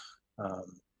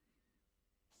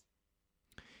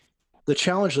 The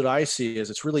challenge that I see is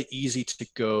it's really easy to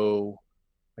go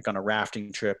like on a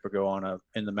rafting trip or go on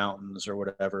in the mountains or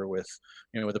whatever with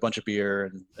a bunch of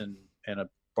beer and a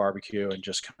barbecue, and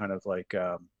just kind of like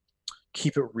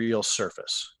keep it real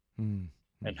surface, and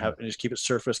just keep it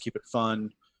surface, keep it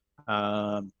fun,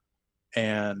 and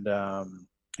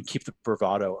keep the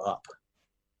bravado up.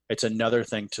 It's another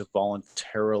thing to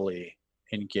voluntarily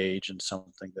engage in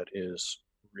something that is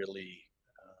really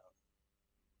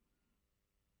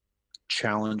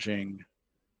challenging,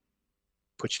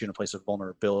 puts you in a place of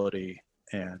vulnerability,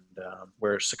 and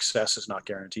where success is not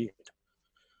guaranteed.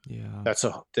 Yeah, that's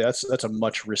a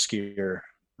much riskier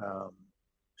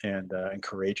and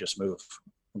courageous move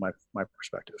from my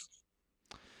perspective.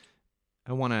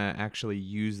 I want to actually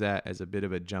use that as a bit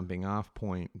of a jumping off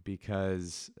point,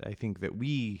 because I think that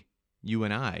you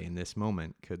and I in this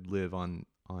moment could live on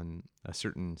a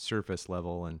certain surface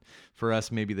level. And for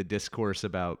us, maybe the discourse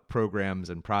about programs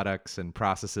and products and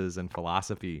processes and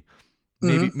philosophy,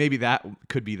 maybe that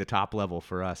could be the top level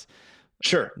for us.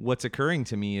 Sure. What's occurring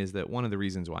to me is that one of the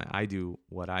reasons why I do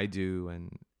what I do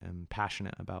and am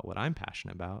passionate about what I'm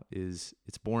passionate about is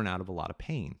it's born out of a lot of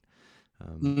pain.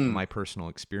 My personal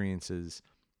experiences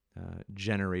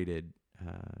generated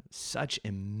such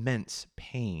immense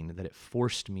pain that it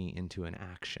forced me into an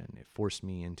action. It forced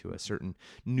me into a certain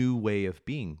new way of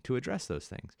being to address those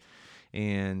things.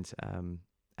 And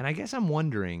I guess I'm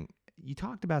wondering, you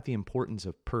talked about the importance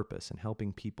of purpose and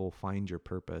helping people find your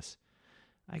purpose.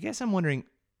 I guess I'm wondering,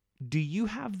 do you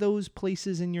have those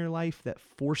places in your life that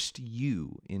forced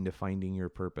you into finding your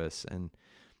purpose? And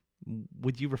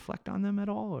would you reflect on them at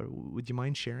all, or would you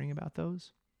mind sharing about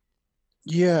those?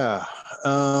 Yeah.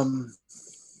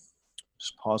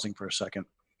 Just pausing for a second.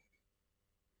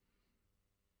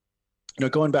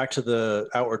 Going back to the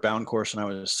Outward Bound course when I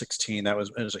was 16, it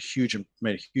was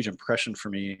made a huge impression for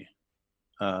me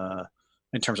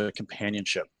in terms of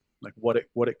companionship, like what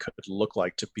it could look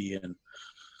like to be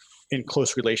in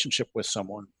close relationship with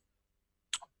someone.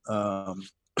 I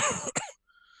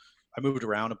moved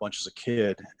around a bunch as a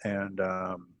kid, and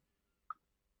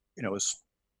was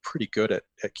pretty good at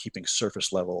keeping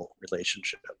surface level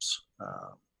relationships,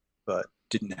 but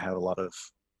didn't have a lot of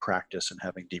practice in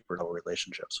having deeper level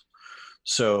relationships.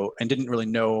 So, and didn't really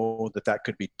know that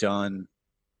could be done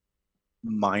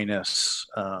minus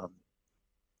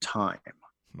time.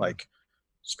 Like,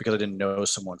 just because I didn't know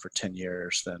someone for 10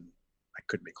 years, then I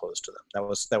couldn't be close to them. That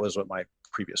was what my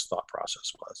previous thought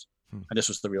process was. And this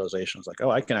was the realization. It was like,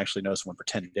 oh, I can actually know someone for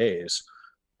 10 days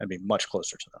and be much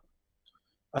closer to them.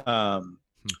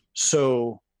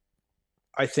 So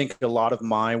I think a lot of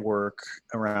my work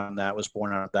around that was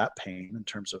born out of that pain in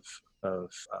terms of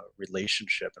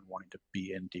relationship and wanting to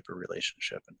be in deeper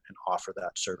relationship and offer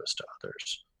that service to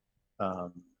others.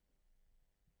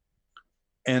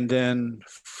 And then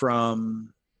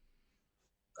from,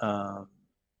 I'm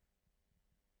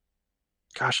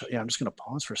just going to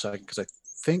pause for a second, because I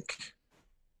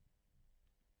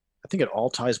think it all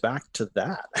ties back to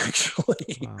that,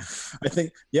 actually. Wow. I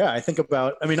think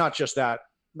about, not just that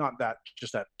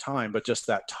time, but just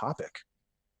that topic.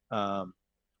 I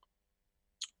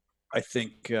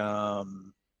think,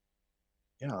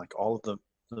 like all of the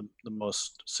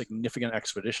most significant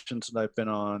expeditions that I've been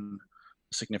on,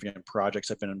 significant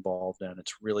projects I've been involved in,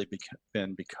 it's really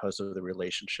been because of the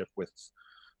relationship with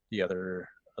the other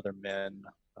men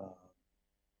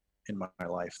in my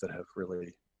life that have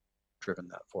really driven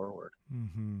that forward.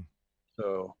 Mm-hmm.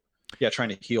 So yeah, trying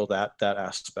to heal that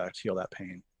aspect, heal that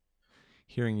pain.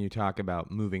 Hearing you talk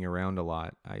about moving around a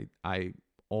lot, I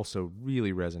also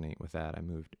really resonate with that. I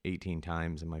moved 18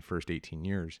 times in my first 18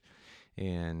 years.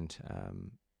 And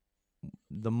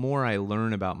the more I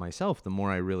learn about myself, the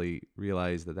more I really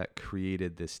realize that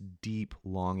created this deep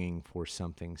longing for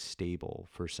something stable,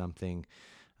 for something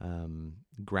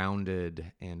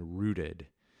grounded and rooted.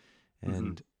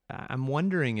 And I'm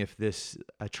wondering if this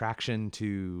attraction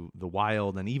to the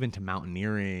wild and even to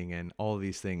mountaineering and all of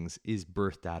these things is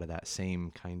birthed out of that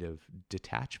same kind of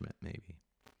detachment, maybe.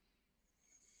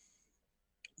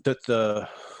 That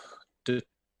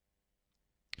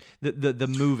the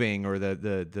moving or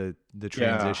the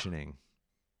transitioning.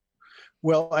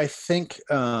 Well, I think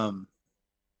if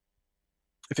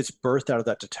it's birthed out of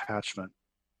that detachment,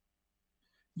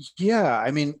 yeah,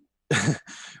 I mean,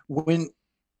 when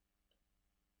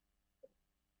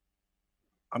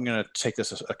I'm going to take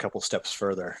this a couple steps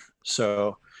further.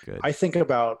 So Good. I think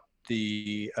about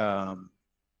the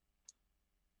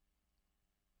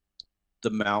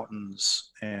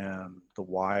mountains and the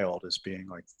wild as being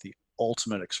like the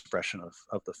ultimate expression of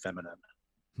the feminine.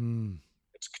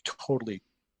 It's totally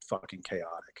fucking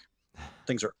chaotic.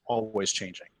 Things are always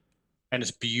changing, and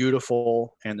it's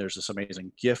beautiful, and there's this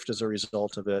amazing gift as a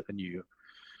result of it, and you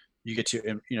get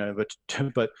to,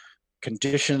 but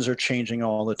conditions are changing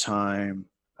all the time.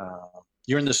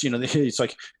 You're in this, it's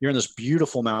like you're in this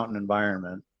beautiful mountain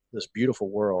environment, this beautiful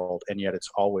world, and yet it's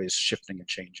always shifting and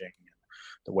changing.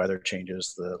 The weather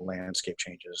changes, the landscape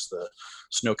changes, the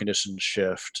snow conditions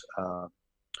shift.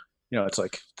 It's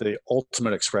like the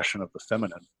ultimate expression of the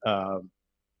feminine.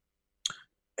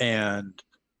 And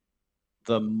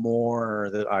the more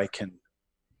that I can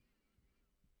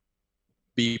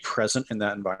be present in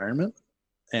that environment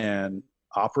and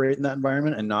operate in that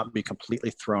environment and not be completely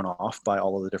thrown off by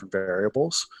all of the different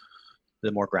variables,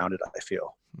 the more grounded I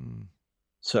feel.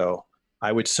 So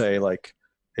I would say like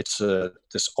it's like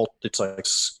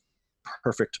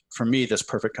perfect for me, this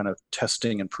perfect kind of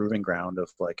testing and proving ground of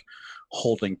like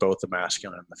holding both the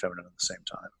masculine and the feminine at the same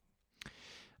time.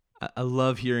 I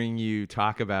love hearing you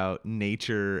talk about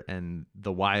nature and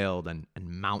the wild and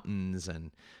mountains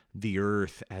and the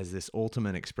earth as this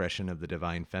ultimate expression of the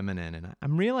divine feminine. And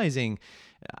I'm realizing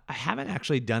I haven't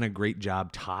actually done a great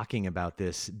job talking about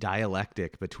this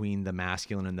dialectic between the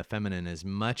masculine and the feminine as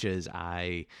much as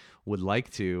I would like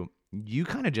to. You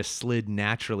kind of just slid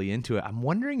naturally into it. I'm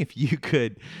wondering if you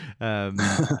could,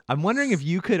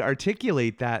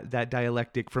 articulate that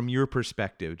dialectic from your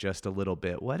perspective just a little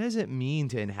bit. What does it mean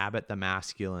to inhabit the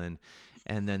masculine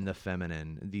and then the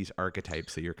feminine, these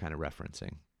archetypes that you're kind of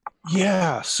referencing?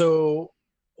 Yeah. So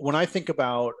when I think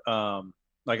about,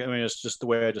 it's just the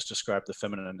way I just described the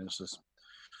feminine is just,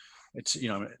 it's,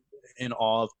 in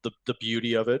awe of the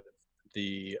beauty of it,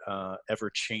 the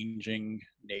ever-changing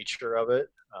nature of it,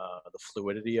 the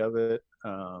fluidity of it,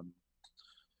 the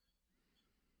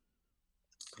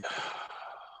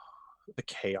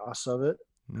chaos of it.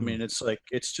 I mean, it's like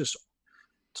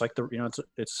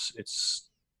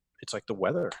the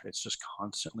weather. It's just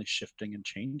constantly shifting and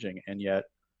changing, and yet,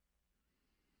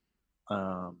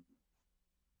 God,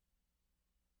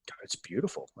 it's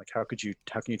beautiful. Like, how can you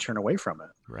turn away from it?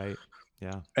 Right.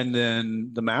 Yeah. And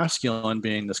then the masculine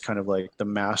being this kind of like the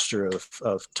master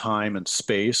of time and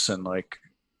space and like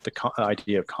the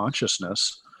idea of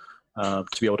consciousness, to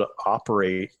be able to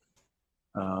operate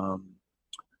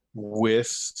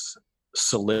with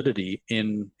solidity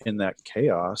in that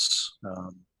chaos.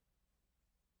 I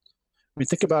mean,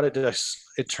 think about it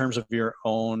in terms of your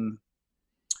own.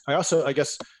 I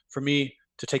guess for me,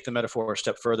 to take the metaphor a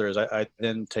step further is I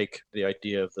then take the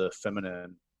idea of the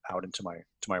feminine out into my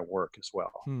work as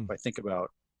well. If I think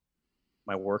about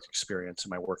my work experience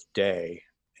and my work day,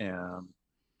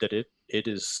 that it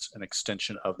is an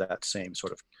extension of that same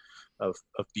sort of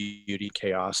beauty,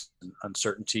 chaos, and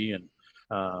uncertainty. And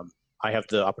I have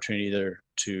the opportunity there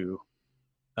to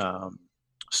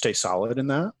stay solid in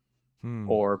that,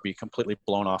 or be completely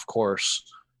blown off course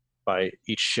by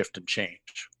each shift and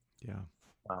change. Yeah.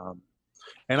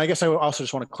 And I guess I also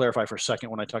just want to clarify for a second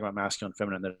when I talk about masculine and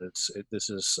feminine that this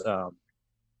is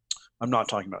I'm not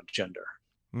talking about gender.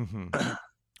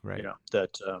 Right.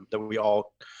 That we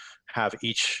all have a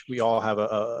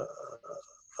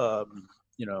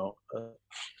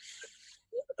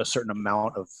certain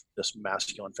amount of this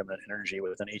masculine feminine energy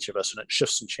within each of us, and it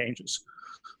shifts and changes.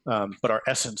 But our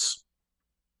essence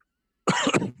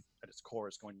at its core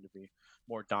is going to be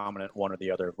more dominant one or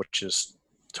the other, which is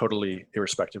totally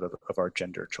irrespective of our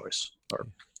gender choice or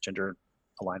gender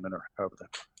alignment, or however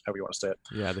you want to say it.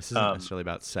 Yeah, this isn't necessarily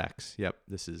about sex. Yep,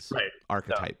 this is Right.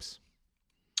 archetypes.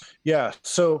 Yeah.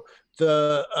 So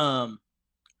the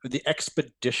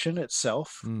expedition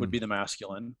itself would be the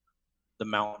masculine. The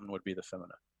mountain would be the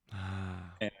feminine.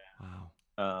 Ah, And,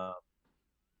 wow.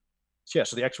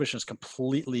 So the expedition is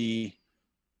completely,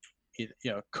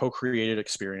 co-created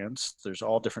experience. There's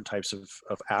all different types of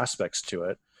aspects to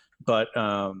it, but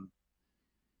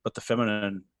the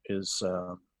feminine is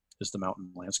the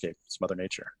mountain landscape. It's Mother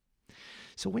Nature.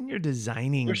 So when you're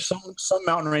designing, there's some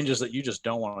mountain ranges that you just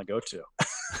don't want to go to.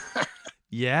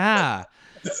 Yeah,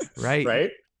 right.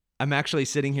 Right. I'm actually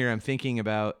sitting here. I'm thinking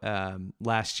about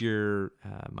last year.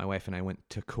 My wife and I went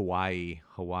to Kauai,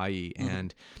 Hawaii,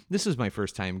 and this was my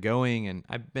first time going. And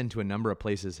I've been to a number of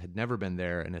places, had never been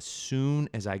there. And as soon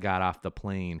as I got off the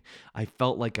plane, I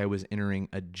felt like I was entering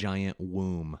a giant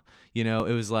womb. It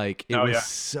was like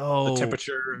so the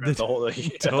temperature, and the whole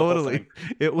totally. the whole thing.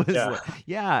 It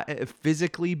was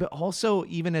physically, but also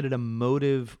even at an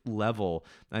emotive level.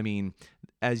 I mean,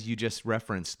 as you just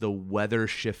referenced, the weather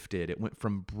shifted. It went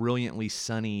from brilliantly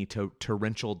sunny to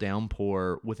torrential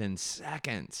downpour within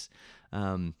seconds.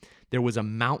 There was a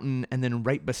mountain, and then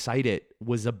right beside it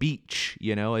was a beach.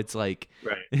 It's like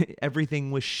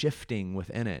everything was shifting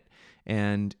within it.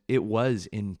 And it was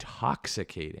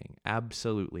intoxicating,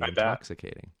 absolutely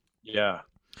intoxicating. Yeah.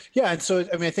 Yeah. And so,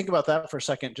 I mean, I think about that for a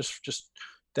second, just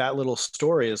that little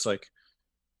story is like,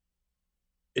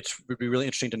 would be really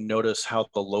interesting to notice how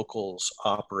the locals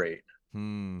operate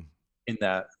in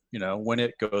that, when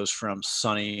it goes from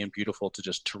sunny and beautiful to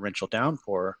just torrential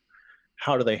downpour,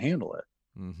 how do they handle it?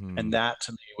 And that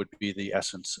to me would be the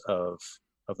essence of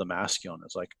the masculine,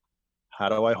 is like, how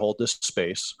do I hold this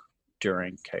space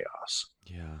during chaos?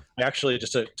 Yeah. I actually,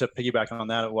 just to piggyback on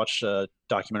that, I watched a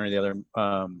documentary the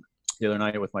other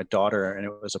night with my daughter, and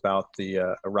it was about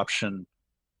the eruption.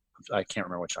 I can't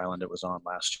remember which island it was on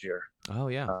last year. Oh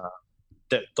yeah.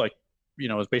 That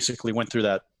it basically went through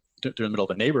through the middle of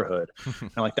a neighborhood,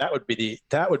 and like that would be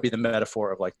the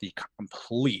metaphor of like the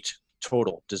complete,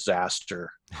 total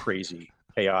disaster, crazy,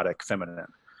 chaotic feminine.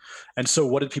 And so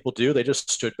what did people do? They just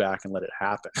stood back and let it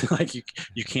happen. Like you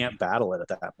can't battle it at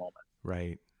that moment.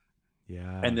 Right.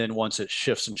 Yeah. And then once it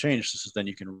shifts and changes, then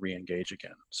you can re-engage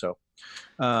again. So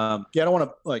I don't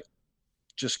want to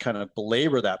just kind of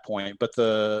belabor that point, but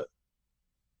the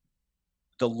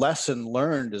lesson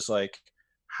learned is like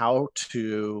how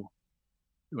to,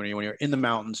 when you're in the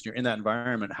mountains, you're in that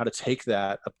environment, how to take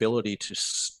that ability to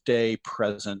stay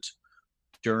present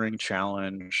during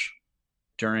challenge,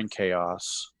 during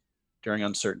chaos, during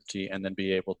uncertainty, and then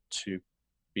be able to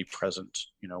be present,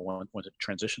 when it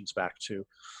transitions back to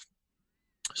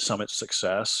summit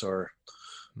success, or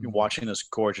you're watching this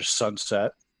gorgeous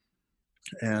sunset,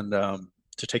 and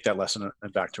to take that lesson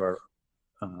and back to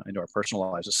into our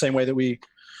personal lives, the same way that we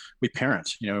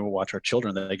parent. We watch our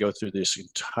children; they go through this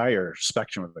entire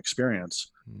spectrum of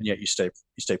experience, and yet you stay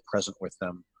present with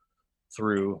them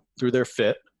through their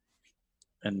fit,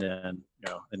 and then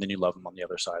you love them on the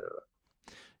other side of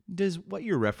it. Does what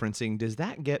you're referencing, does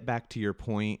that get back to your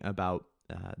point about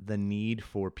the need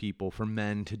for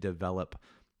men to develop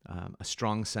a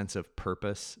strong sense of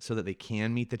purpose so that they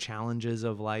can meet the challenges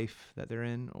of life that they're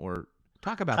in? Or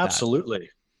talk about that. Absolutely.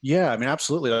 Yeah. I mean,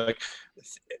 absolutely. Like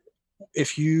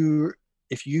if you're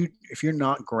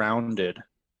not grounded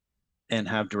and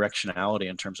have directionality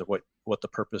in terms of what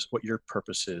your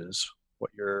purpose is,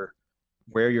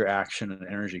 where your action and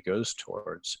energy goes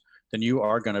towards, then you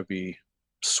are going to be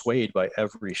swayed by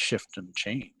every shift and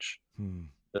change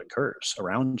that occurs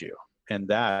around you. And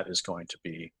that is going to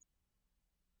be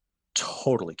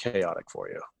totally chaotic for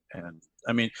you. And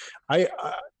I mean, I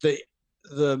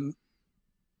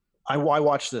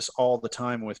watch this all the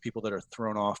time with people that are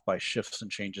thrown off by shifts and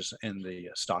changes in the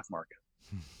stock market.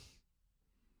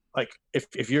 Like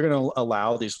if you're going to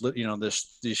allow these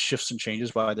shifts and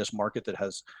changes by this market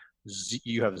that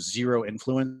you have zero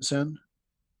influence in,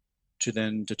 to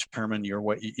then determine your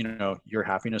way, your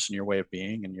happiness and your way of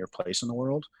being and your place in the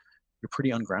world, you're pretty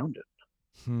ungrounded.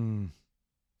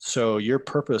 So your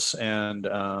purpose and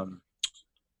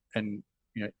in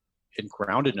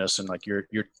groundedness and like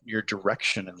your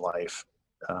direction in life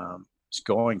is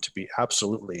going to be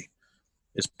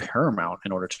is paramount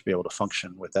in order to be able to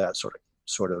function with that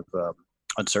sort of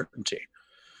uncertainty.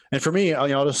 And for me,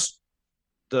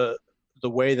 the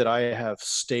way that I have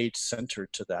stayed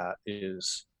centered to that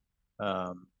is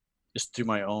through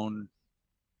my own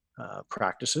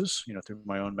practices, through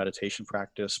my own meditation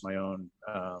practice, my own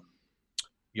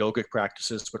yogic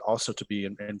practices, but also to be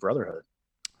in brotherhood,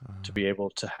 to be able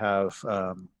to have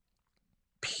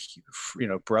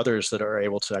brothers that are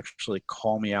able to actually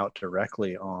call me out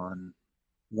directly on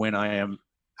when I am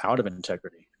out of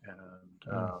integrity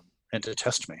and to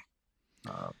test me.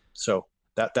 So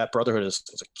that brotherhood is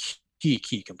a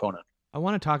key component. I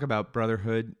want to talk about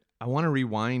brotherhood. I want to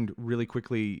rewind really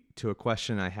quickly to a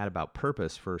question I had about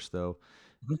purpose first, though.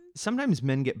 Mm-hmm. Sometimes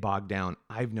men get bogged down,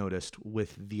 I've noticed,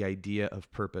 with the idea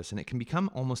of purpose, and it can become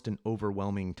almost an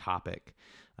overwhelming topic.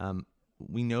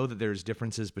 We know that there's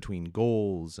differences between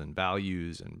goals and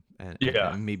values and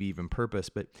maybe even purpose,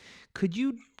 but could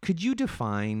you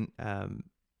define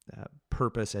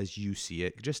purpose as you see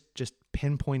it? Just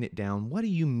pinpoint it down. What do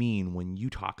you mean when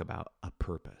you talk about a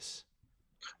purpose?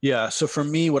 Yeah. So for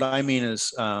me, what I mean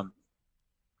is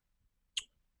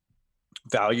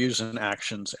values and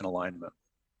actions in alignment.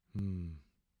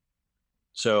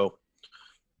 So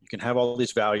you can have all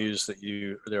these values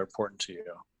they're important to you.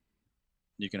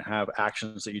 You can have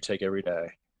actions that you take every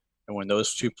day. And when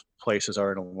those two places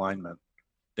are in alignment,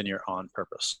 then you're on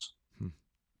purpose.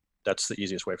 That's the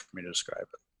easiest way for me to describe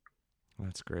it.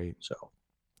 That's great. So,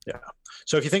 yeah.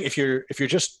 So if you're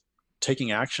just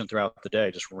taking action throughout the day,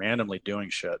 just randomly doing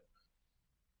shit,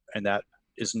 and that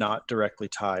is not directly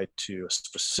tied to a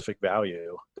specific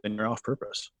value, then you're off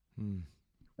purpose. And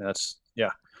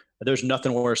there's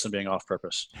nothing worse than being off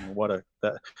purpose. I mean,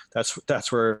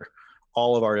 that's where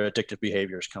all of our addictive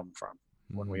behaviors come from,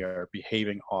 when we are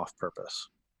behaving off purpose.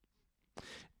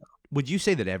 Would you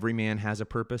say that every man has a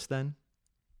purpose then?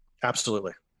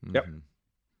 Absolutely. Yep.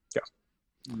 Yeah.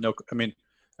 No, I mean,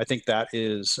 I think that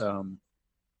is,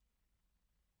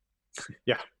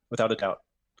 without a doubt.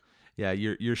 Yeah.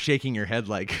 You're shaking your head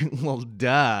like, well,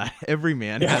 duh, every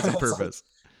man has a purpose.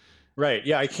 Right.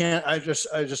 Yeah. I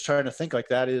just trying to think like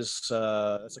that is,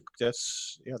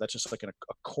 that's just like a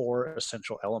core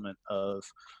essential element of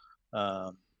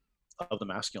the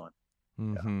masculine.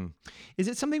 Mm-hmm. Yeah. Is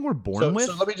it something we're born with?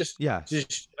 So let me just, I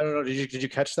don't know. Did you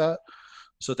catch that?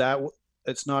 So that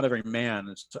it's not every man,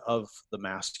 it's of the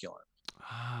masculine.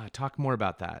 Talk more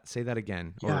about that. Say that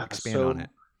again or expand on it.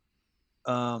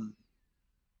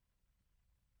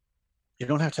 You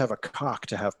don't have to have a cock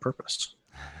to have purpose.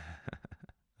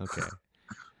 Okay.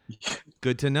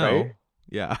 Good to know. Right?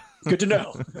 Yeah. Good to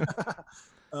know.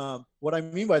 What I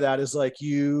mean by that is it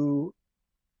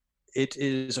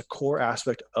is a core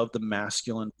aspect of the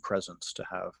masculine presence to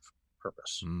have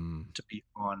purpose, to be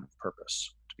on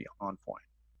purpose, to be on point.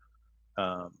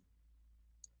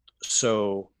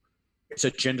 So it's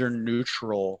a gender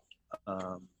neutral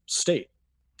state.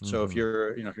 So if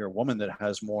you're a woman that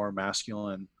has more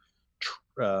masculine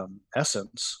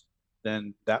essence,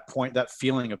 then that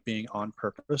feeling of being on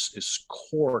purpose is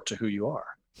core to who you are.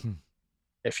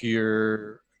 If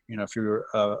you're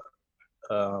a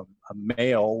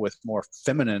male with more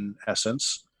feminine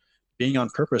essence, being on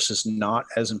purpose is not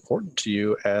as important to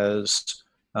you as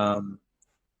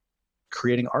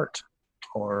creating art,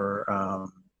 or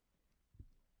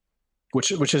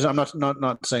which is, I'm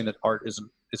not saying that art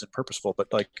isn't purposeful,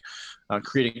 but like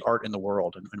creating art in the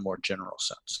world in a more general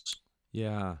sense.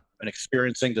 Yeah. And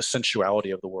experiencing the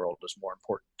sensuality of the world is more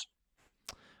important.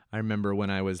 I remember when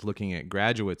I was looking at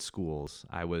graduate schools,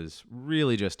 I was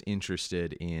really just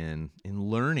interested in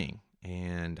learning.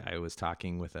 And I was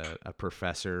talking with a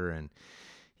professor, and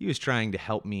he was trying to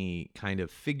help me kind of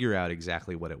figure out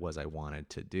exactly what it was I wanted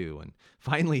to do. And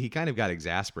finally, he kind of got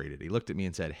exasperated. He looked at me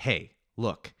and said, "Hey,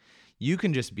 look, you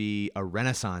can just be a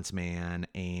Renaissance man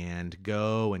and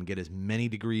go and get as many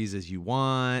degrees as you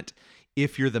want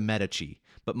if you're the Medici.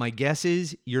 But my guess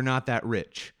is you're not that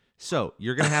rich. So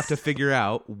you're going to have to figure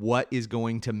out what is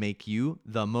going to make you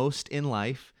the most in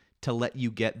life to let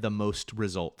you get the most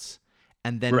results.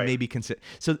 And then maybe consider."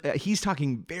 So he's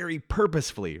talking very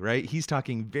purposefully, right? He's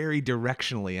talking very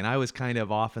directionally. And I was kind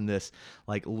of off in this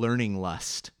like learning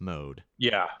lust mode.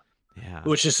 Yeah. Yeah.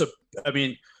 Which is,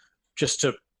 just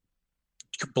to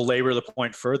belabor the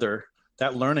point further,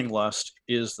 that learning lust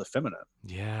is the feminine.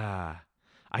 Yeah.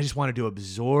 I just wanted to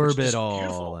absorb it all.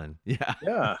 Beautiful. And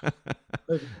yeah.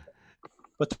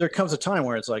 But there comes a time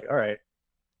where it's like, all right,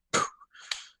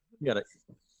 you gotta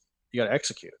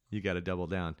execute. You gotta double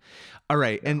down. All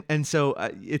right. Yeah. And so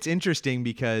it's interesting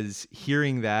because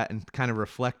hearing that and kind of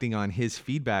reflecting on his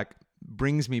feedback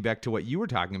brings me back to what you were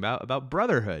talking about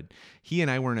brotherhood. He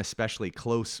and I weren't especially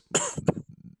close,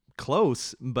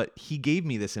 but he gave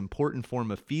me this important form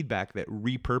of feedback that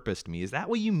repurposed me. Is that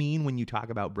what you mean when you talk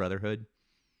about brotherhood?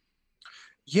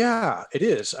 Yeah, it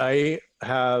is.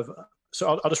 So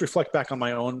I'll just reflect back on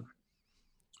my own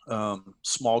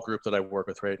small group that I work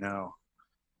with right now.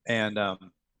 And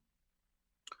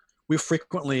we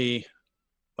frequently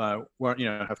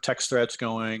have text threads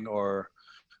going, or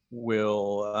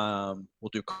we'll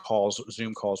do calls,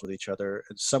 Zoom calls with each other,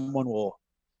 and someone will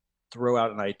throw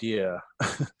out an idea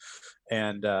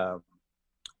and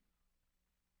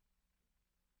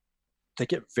they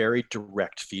get very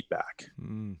direct feedback.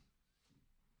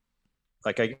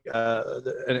 Like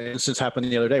an instance happened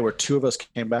the other day where two of us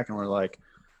came back and were like,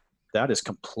 that is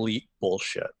complete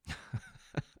bullshit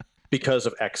because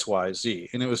of X, Y, Z.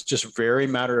 And it was just very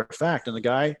matter of fact. And the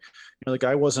guy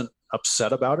wasn't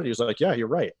upset about it. He was like, yeah, you're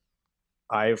right.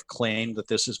 I've claimed that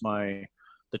this is the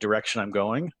direction I'm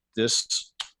going.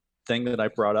 This thing that I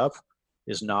brought up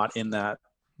is not in that,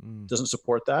 doesn't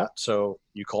support that. So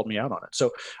you called me out on it.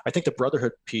 So I think the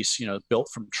brotherhood piece, built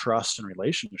from trust and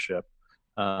relationship,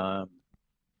 I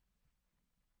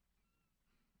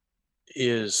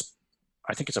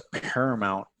think it's a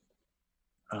paramount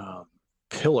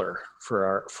pillar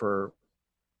for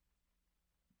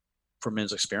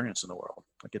men's experience in the world.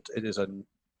 Like it is a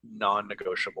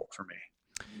non-negotiable for me.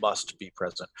 Must be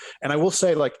present. And I will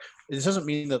say, like, this doesn't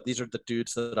mean that these are the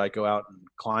dudes that I go out and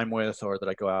climb with, or that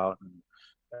I go out and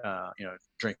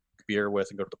drink beer with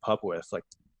and go to the pub with. Like,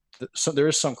 so there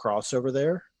is some crossover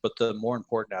there, but the more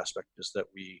important aspect is that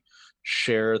we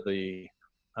share the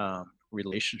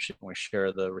relationship, and we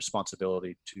share the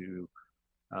responsibility to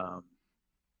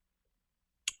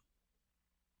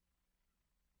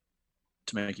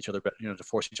make each other better, to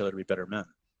force each other to be better men.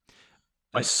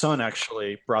 My son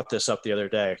actually brought this up the other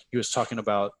day. He was asking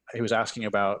about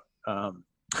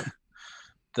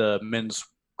the men's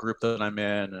group that I'm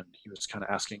in, and he was kind of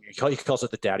asking, he calls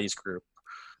it the daddies group.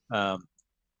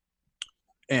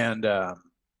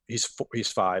 He's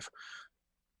 5,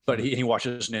 but he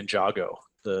watches Ninjago,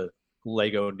 the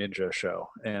Lego ninja show.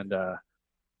 And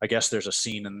I guess there's a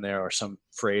scene in there or some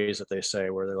phrase that they say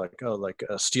where they're like, oh, like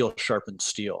steel sharpens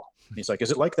steel. And he's like, is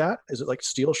it like that? Is it like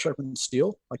steel sharpens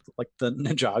steel? Like the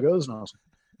Ninjagos? And I was like,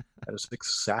 that is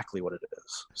exactly what it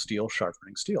is. Steel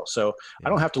sharpening steel. So I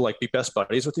don't have to like be best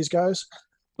buddies with these guys,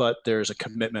 but there's a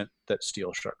commitment that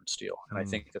steel sharpens steel. And I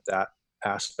think that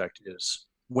aspect is,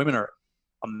 women are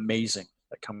amazing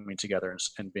at coming together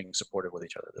and being supportive with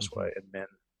each other this way. And men,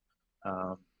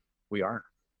 we aren't.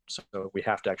 So we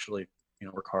have to actually,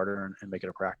 work harder and make it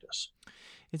a practice.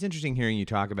 It's interesting hearing you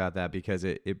talk about that, because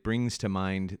it brings to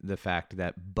mind the fact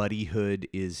that buddyhood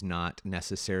is not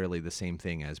necessarily the same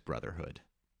thing as brotherhood.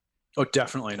 Oh,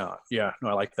 definitely not. Yeah, no,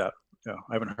 I like that. Yeah,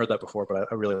 I haven't heard that before, but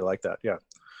I really like that. Yeah.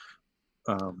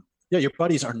 Your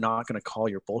buddies are not going to call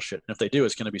your bullshit. And if they do,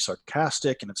 it's going to be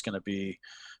sarcastic and it's going to be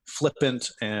flippant,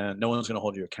 and no one's going to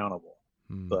hold you accountable.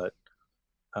 But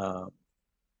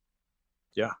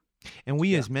yeah. And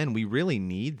we as men, we really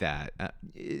need that.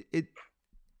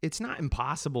 It's not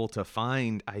impossible to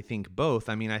find, I think, both.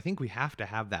 I mean, I think we have to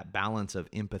have that balance of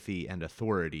empathy and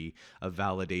authority, of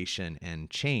validation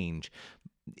and change.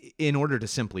 In order to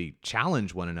simply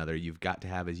challenge one another, you've got to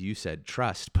have, as you said,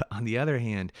 trust. But on the other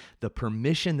hand, the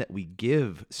permission that we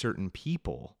give certain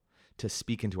people to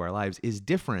speak into our lives is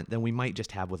different than we might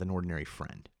just have with an ordinary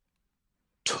friend.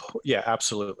 Yeah,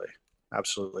 absolutely.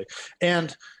 Absolutely.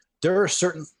 And there are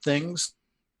certain things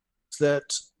that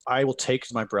I will take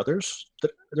to my brothers that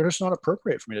they're just not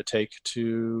appropriate for me to take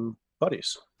to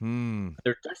buddies.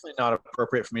 They're definitely not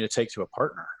appropriate for me to take to a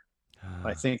partner.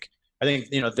 I think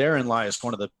therein lies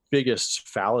one of the biggest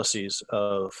fallacies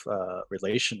of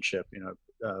relationship,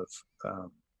 of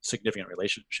significant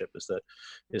relationship,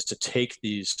 is to take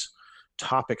these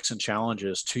topics and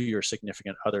challenges to your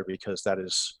significant other because that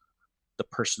is the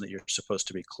person that you're supposed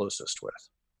to be closest with.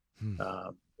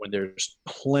 When there's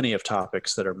plenty of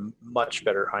topics that are much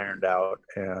better ironed out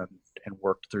and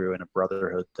worked through in a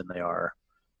brotherhood than they are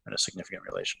in a significant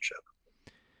relationship.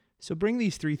 So bring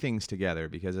these three things together,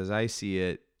 because as I see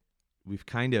it, we've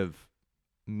kind of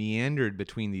meandered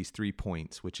between these 3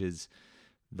 points, which is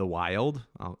the wild,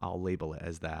 I'll label it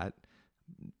as that,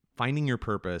 finding your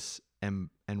purpose, and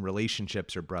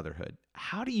relationships or brotherhood.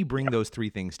 How do you bring those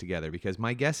 3 things together? Because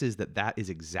my guess is that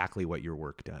is exactly what your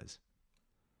work does.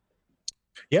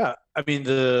 Yeah. I mean,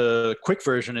 the quick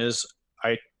version is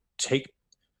I take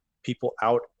people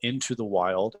out into the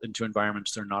wild, into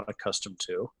environments they're not accustomed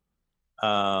to.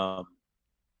 I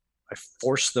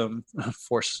force them,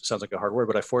 force sounds like a hard word,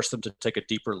 but I force them to take a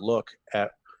deeper look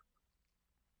at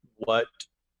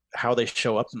how they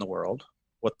show up in the world,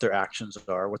 what their actions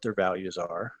are, what their values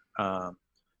are.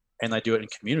 And I do it in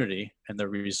community, and the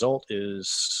result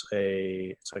is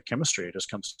it's a chemistry. It just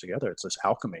comes together. It's this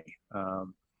alchemy.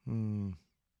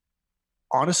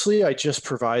 Honestly, I just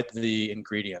provide the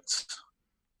ingredients,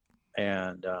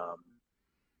 and the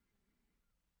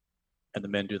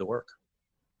men do the work.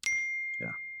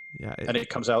 Yeah. And it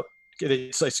comes out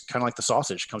it's kind of like the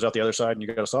sausage comes out the other side and you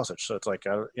got a sausage. So it's like,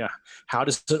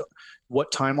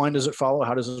 what timeline does it follow?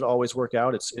 How does it always work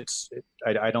out?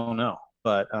 I don't know,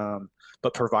 but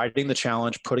providing the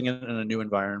challenge, putting it in a new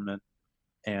environment,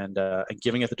 and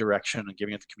giving it the direction and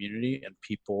giving it the community, and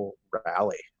people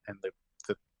rally. And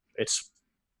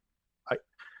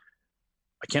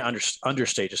I can't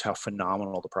understate just how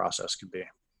phenomenal the process can be.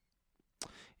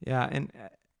 Yeah, and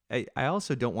I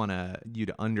also don't want you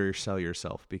to undersell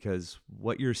yourself, because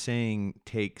what you're saying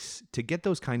to get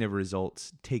those kind of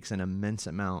results takes an immense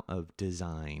amount of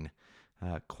design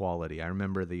quality. I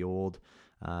remember the old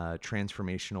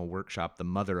transformational workshop, the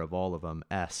mother of all of them,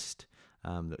 EST,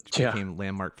 that became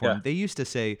landmark for them. They used to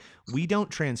say, we don't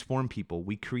transform people,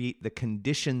 we create the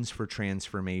conditions for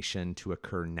transformation to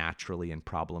occur naturally and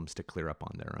problems to clear up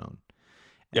on their own.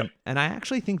 And I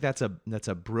actually think that's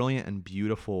a brilliant and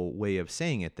beautiful way of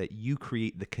saying it, that you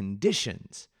create the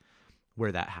conditions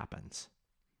where that happens.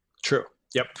 True.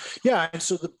 Yep. Yeah. And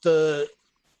so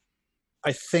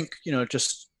I think,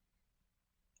 just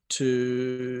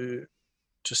to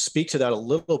speak to that a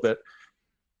little bit,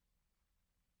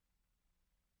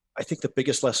 I think the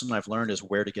biggest lesson I've learned is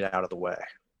where to get out of the way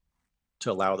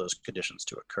to allow those conditions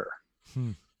to occur.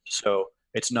 So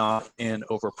it's not in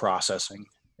over processing.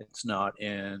 It's not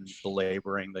in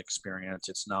belaboring the experience.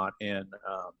 It's not in,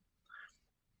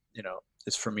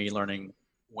 it's for me learning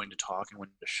when to talk and when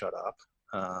to shut up,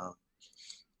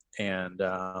 and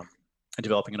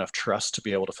developing enough trust to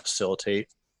be able to facilitate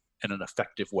in an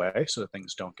effective way so that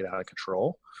things don't get out of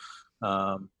control,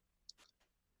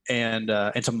 and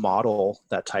to model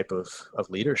that type of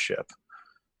leadership.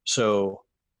 So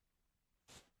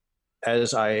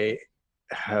as I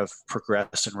have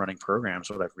progressed in running programs,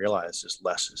 what I've realized is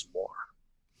less is more.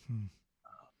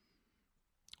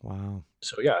 Wow.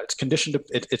 So yeah, it's conditioned to,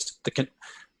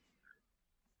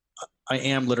 I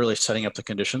am literally setting up the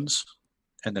conditions,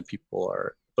 and then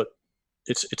but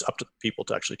it's up to the people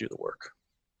to actually do the work.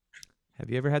 Have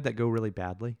you ever had that go really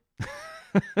badly?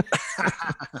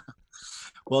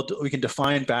 Well, we can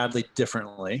define badly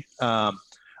differently. I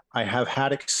have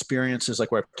had experiences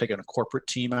like where I've taken a corporate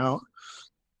team out,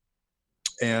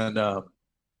 and it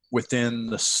was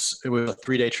a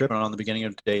 3-day trip, and on the beginning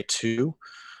of day 2,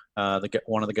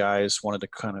 one of the guys wanted to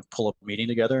kind of pull a meeting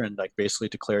together and like basically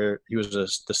declare he was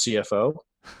the CFO,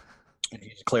 and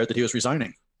he declared that he was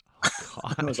resigning.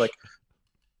 Oh, I was like,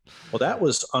 well, that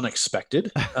was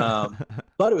unexpected,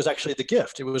 but it was actually the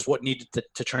gift. It was what needed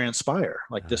to transpire.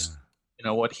 Like this,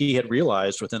 what he had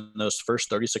realized within those first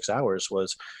 36 hours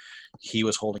was he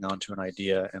was holding on to an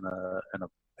idea and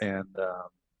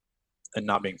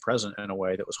not being present in a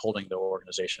way that was holding the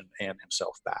organization and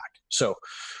himself back. So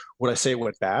would I say it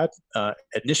went bad?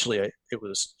 Initially, I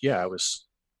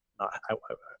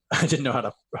didn't know how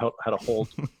to hold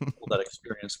that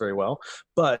experience very well.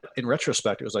 But in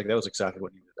retrospect, it was like, that was exactly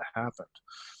what needed to happen.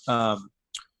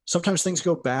 Sometimes things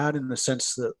go bad in the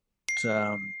sense that,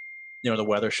 the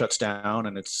weather shuts down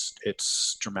and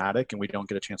it's dramatic and we don't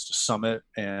get a chance to summit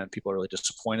and people are really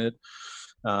disappointed.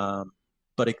 But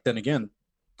then again,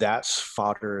 that's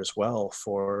fodder as well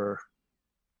for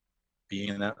being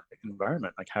in that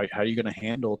environment. Like how are you going to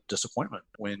handle disappointment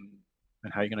and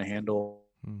how are you going to handle,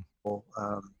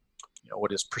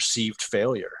 what is perceived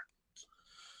failure?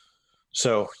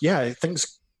 So yeah, I'm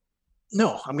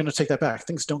going to take that back.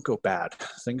 Things don't go bad.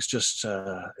 Things just,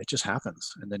 it just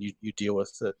happens. And then you deal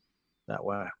with it that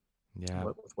way. Yeah.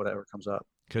 With whatever comes up.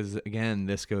 Because again,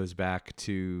 this goes back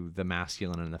to the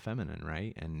masculine and the feminine,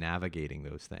 right? And navigating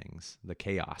those things, the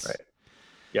chaos. Right.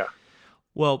 Yeah.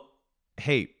 Well,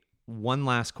 hey, one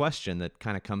last question that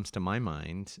kind of comes to my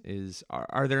mind is,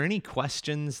 are there any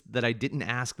questions that I didn't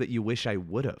ask that you wish I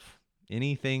would have?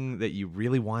 Anything that you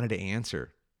really wanted to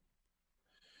answer?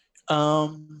 I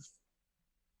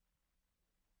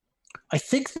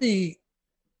think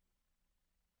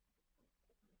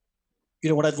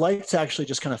what I'd like to actually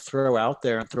just kind of throw out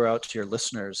there and throw out to your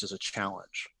listeners is a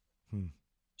challenge.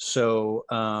 So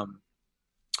the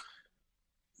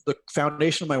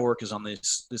foundation of my work is on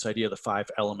this idea of the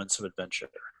 5 elements of adventure.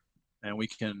 And we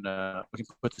can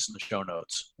put this in the show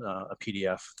notes, a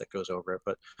PDF that goes over it.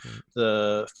 But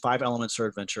the 5 elements are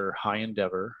adventure: high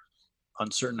endeavor,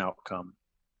 uncertain outcome,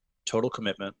 total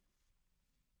commitment,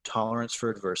 tolerance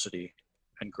for adversity,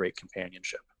 and great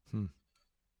companionship.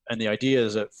 And the idea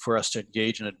is that for us to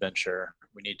engage in adventure,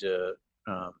 we need to,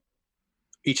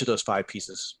 each of those 5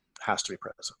 pieces has to be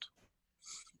present.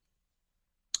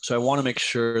 So I want to make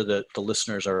sure that the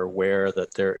listeners are aware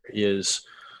that there is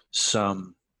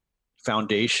some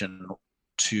foundation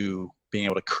to being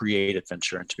able to create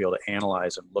adventure and to be able to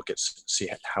analyze and look at, see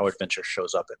how adventure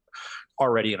shows up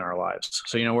already in our lives.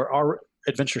 So, our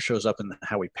adventure shows up in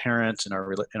how we parent, in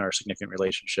our significant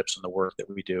relationships, and the work that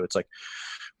we do. It's like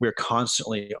we're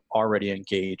constantly already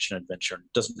engaged in adventure.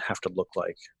 It doesn't have to look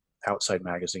like Outside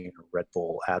Magazine or Red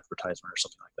Bull advertisement or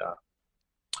something like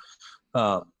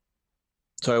that.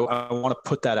 So I want to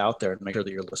put that out there and make sure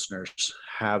that your listeners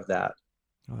have that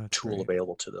tool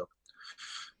available to them.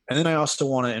 And then I also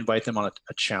want to invite them on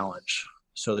a challenge.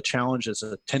 So the challenge is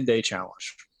a 10-day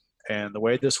challenge. And the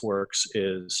way this works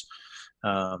is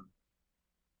I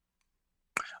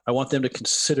want them to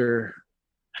consider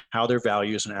how their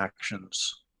values and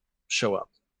actions show up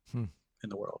in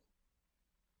the world.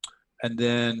 And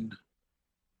then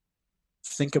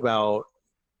I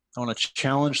want to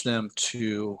challenge them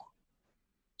to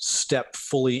step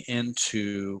fully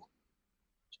into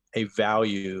a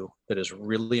value that is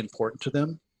really important to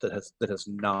them that has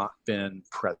not been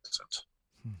present.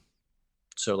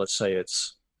 So let's say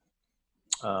it's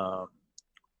love,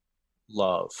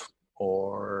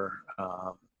 or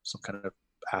some kind of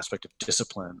aspect of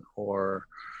discipline, or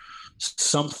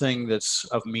something that's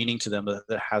of meaning to them that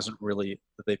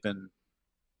they've been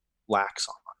lax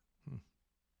on.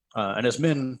 And as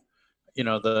men,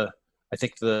 I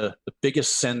think the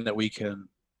biggest sin that we can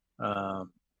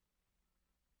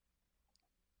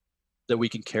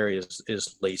carry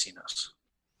is laziness.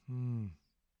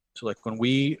 So like when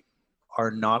we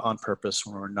are not on purpose,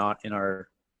 when we're not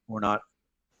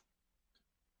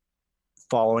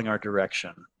following our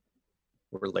direction,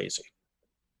 we're lazy.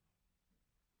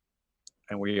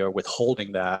 And we are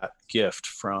withholding that gift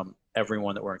from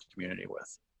everyone that we're in community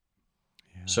with.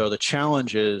 Yeah. So the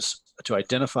challenge is to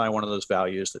identify one of those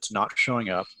values that's not showing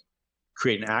up,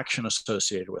 create an action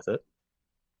associated with it,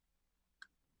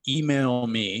 email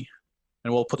me,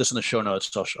 and we'll put this in the show notes.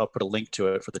 So I'll put a link to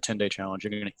it for the 10-day challenge.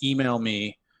 You're going to email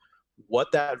me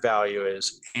what that value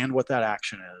is and what that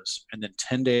action is. And then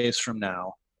 10 days from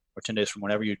now, or 10 days from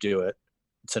whenever you do it,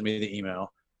 send me the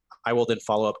email. I will then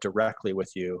follow up directly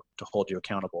with you to hold you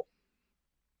accountable.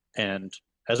 And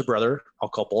as a brother, I'll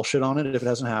call bullshit on it if it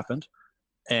hasn't happened.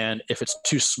 And if it's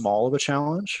too small of a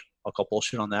challenge, I'll call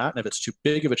bullshit on that. And if it's too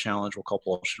big of a challenge, we'll call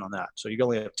bullshit on that. So you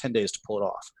only have 10 days to pull it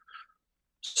off.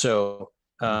 So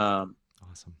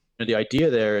awesome. And the idea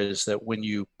there is that when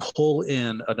you pull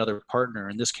in another partner,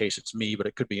 in this case, it's me, but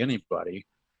it could be anybody,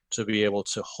 to be able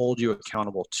to hold you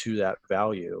accountable to that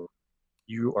value,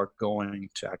 you are going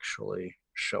to actually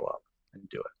show up and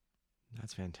do it.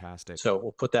 That's fantastic. So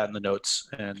we'll put that in the notes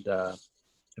and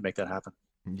make that happen.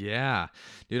 Yeah,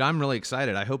 dude, I'm really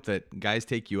excited. I hope that guys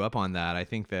take you up on that. I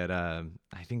think that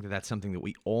that's something that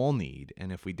we all need.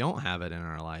 And if we don't have it in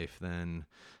our life, then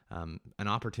an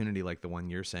opportunity like the one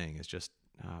you're saying is just,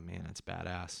 oh man, that's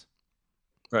badass.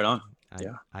 Right on.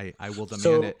 I will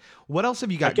demand it. What else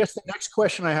have you got? I guess the next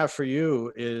question I have for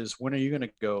you is, when are you going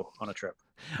to go on a trip?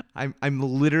 I'm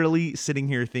literally sitting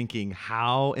here thinking,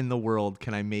 how in the world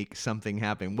can I make something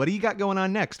happen? What do you got going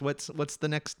on next? What's the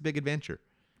next big adventure?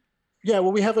 Yeah,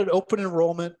 well, we have an open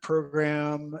enrollment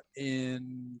program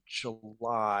in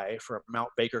July for a Mount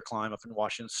Baker climb up in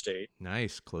Washington State.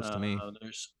 Nice, close to me.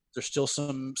 There's still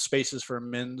some spaces for a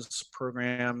men's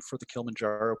program for the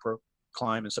Kilimanjaro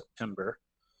climb in September.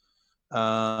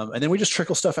 And then we just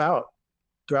trickle stuff out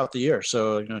throughout the year.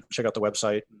 So, check out the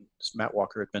website. It's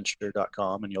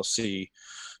mattwalkeradventure.com, and you'll see a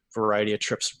variety of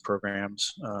trips and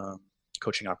programs,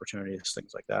 coaching opportunities,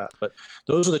 things like that. But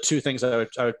those are the two things that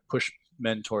I would push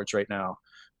men towards right now.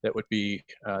 That would be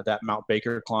that Mount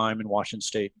Baker climb in Washington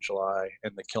State in July,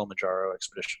 and the Kilimanjaro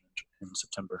expedition in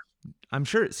September. I'm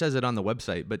sure it says it on the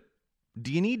website, but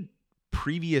do you need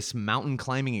previous mountain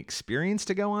climbing experience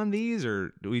to go on these,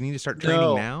 or do we need to start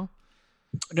training now?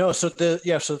 No. So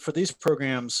for these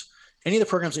programs, any of the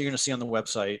programs that you're going to see on the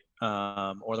website,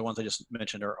 or the ones I just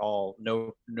mentioned, are all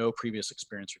no previous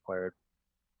experience required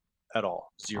at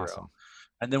all, 0. Awesome.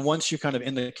 And then once you're kind of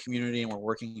in the community and we're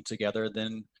working together,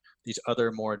 then these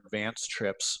other more advanced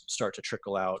trips start to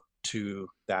trickle out to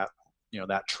that,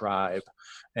 that tribe.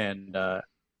 And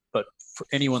but for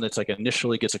anyone that's like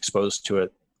initially gets exposed to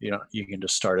it, you can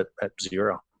just start it at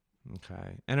 0.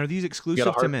 Okay. And are these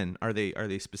exclusive to men? Are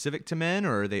they specific to men,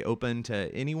 or are they open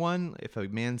to anyone? If a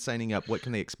man's signing up, what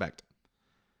can they expect?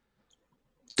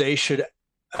 They should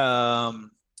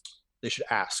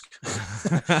ask.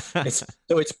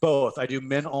 It's both. I do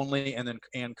men only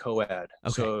and co-ed.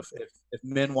 Okay. So if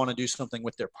men want to do something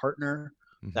with their partner,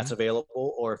 that's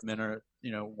available. Or if men are,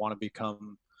 want to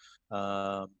become,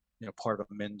 part of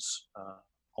a men's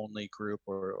only group,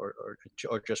 or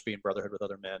just be in brotherhood with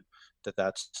other men,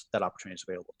 that opportunity is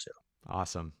available too.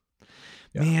 Awesome.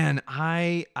 Yeah. Man,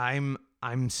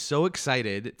 I'm so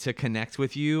excited to connect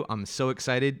with you. I'm so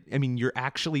excited. I mean, you're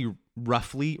actually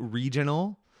roughly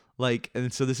regional. Like,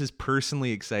 and so this is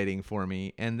personally exciting for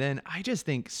me. And then I just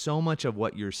think so much of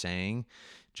what you're saying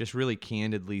just really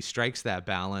candidly strikes that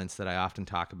balance that I often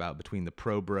talk about between the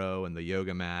pro bro and the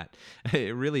yoga mat.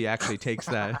 It really actually takes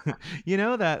that,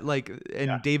 that like, and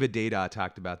Yeah. David Dada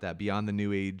talked about that, beyond the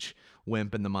new age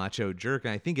wimp and the macho jerk.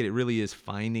 And I think it really is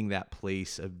finding that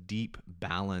place of deep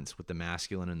balance with the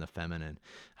masculine and the feminine.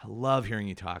 I love hearing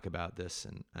you talk about this,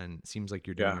 and it seems like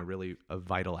you're doing a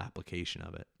vital application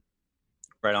of it.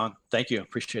 Right on. Thank you.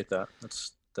 Appreciate that.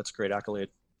 That's a great accolade.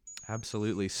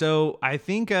 Absolutely. So I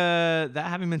think that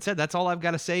having been said, that's all I've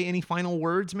got to say. Any final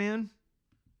words, man?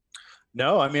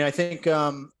 No, I mean, I think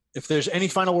if there's any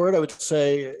final word, I would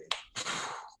say,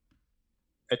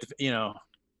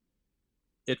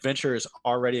 adventure is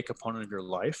already a component of your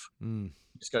life. You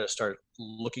just got to start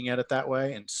looking at it that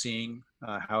way and seeing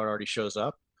how it already shows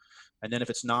up. And then if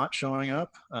it's not showing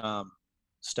up,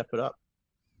 step it up.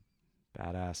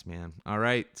 Badass, man. All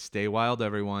right. Stay wild,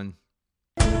 everyone.